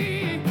ain't me.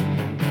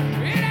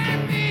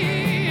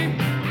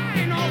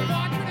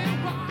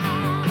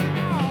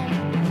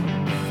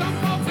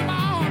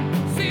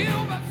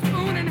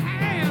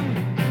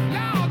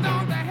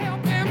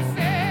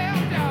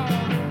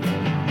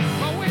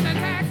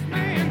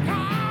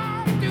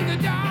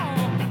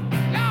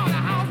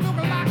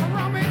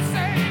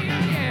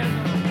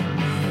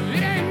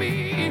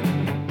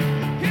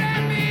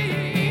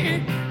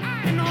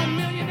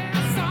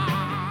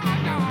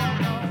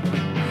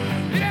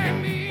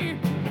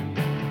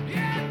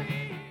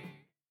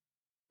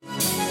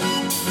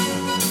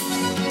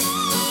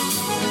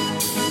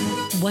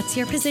 What's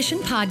Your Position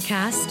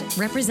podcast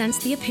represents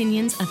the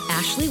opinions of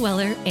Ashley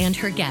Weller and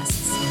her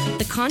guests.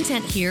 The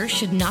content here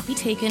should not be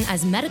taken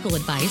as medical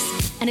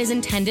advice and is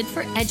intended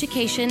for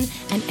education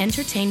and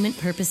entertainment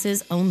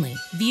purposes only.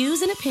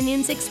 Views and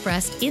opinions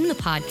expressed in the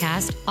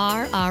podcast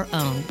are our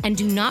own and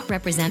do not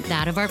represent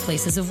that of our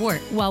places of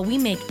work. While we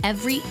make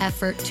every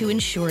effort to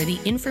ensure the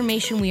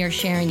information we are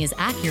sharing is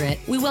accurate,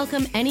 we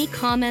welcome any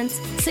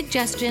comments,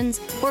 suggestions,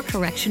 or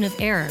correction of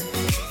error.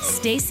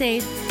 Stay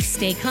safe,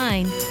 stay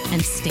kind,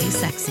 and stay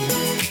sexy.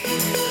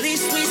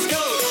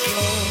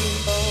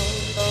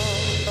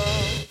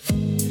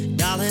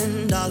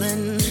 Darling,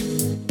 darling,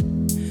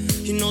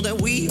 you know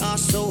that we are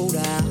sold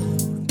out.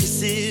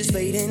 This is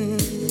fading,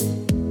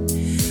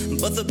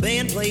 but the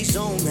band plays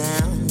on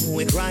now.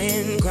 We're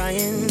crying,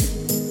 crying,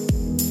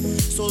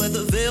 so let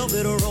the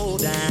velvet roll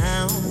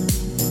down,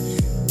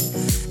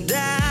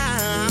 down.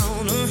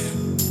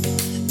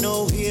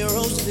 No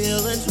heroes,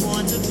 villains,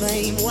 one to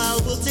blame.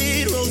 While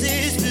wilted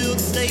roses fill the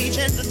stage,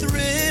 and the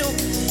thrill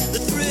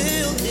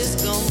is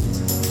gone.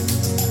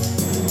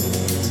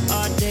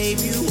 Our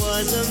debut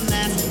was a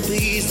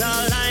masterpiece.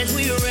 Our lines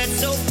we read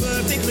so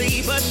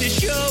perfectly, but the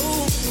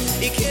show,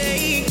 it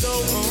can't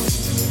go on.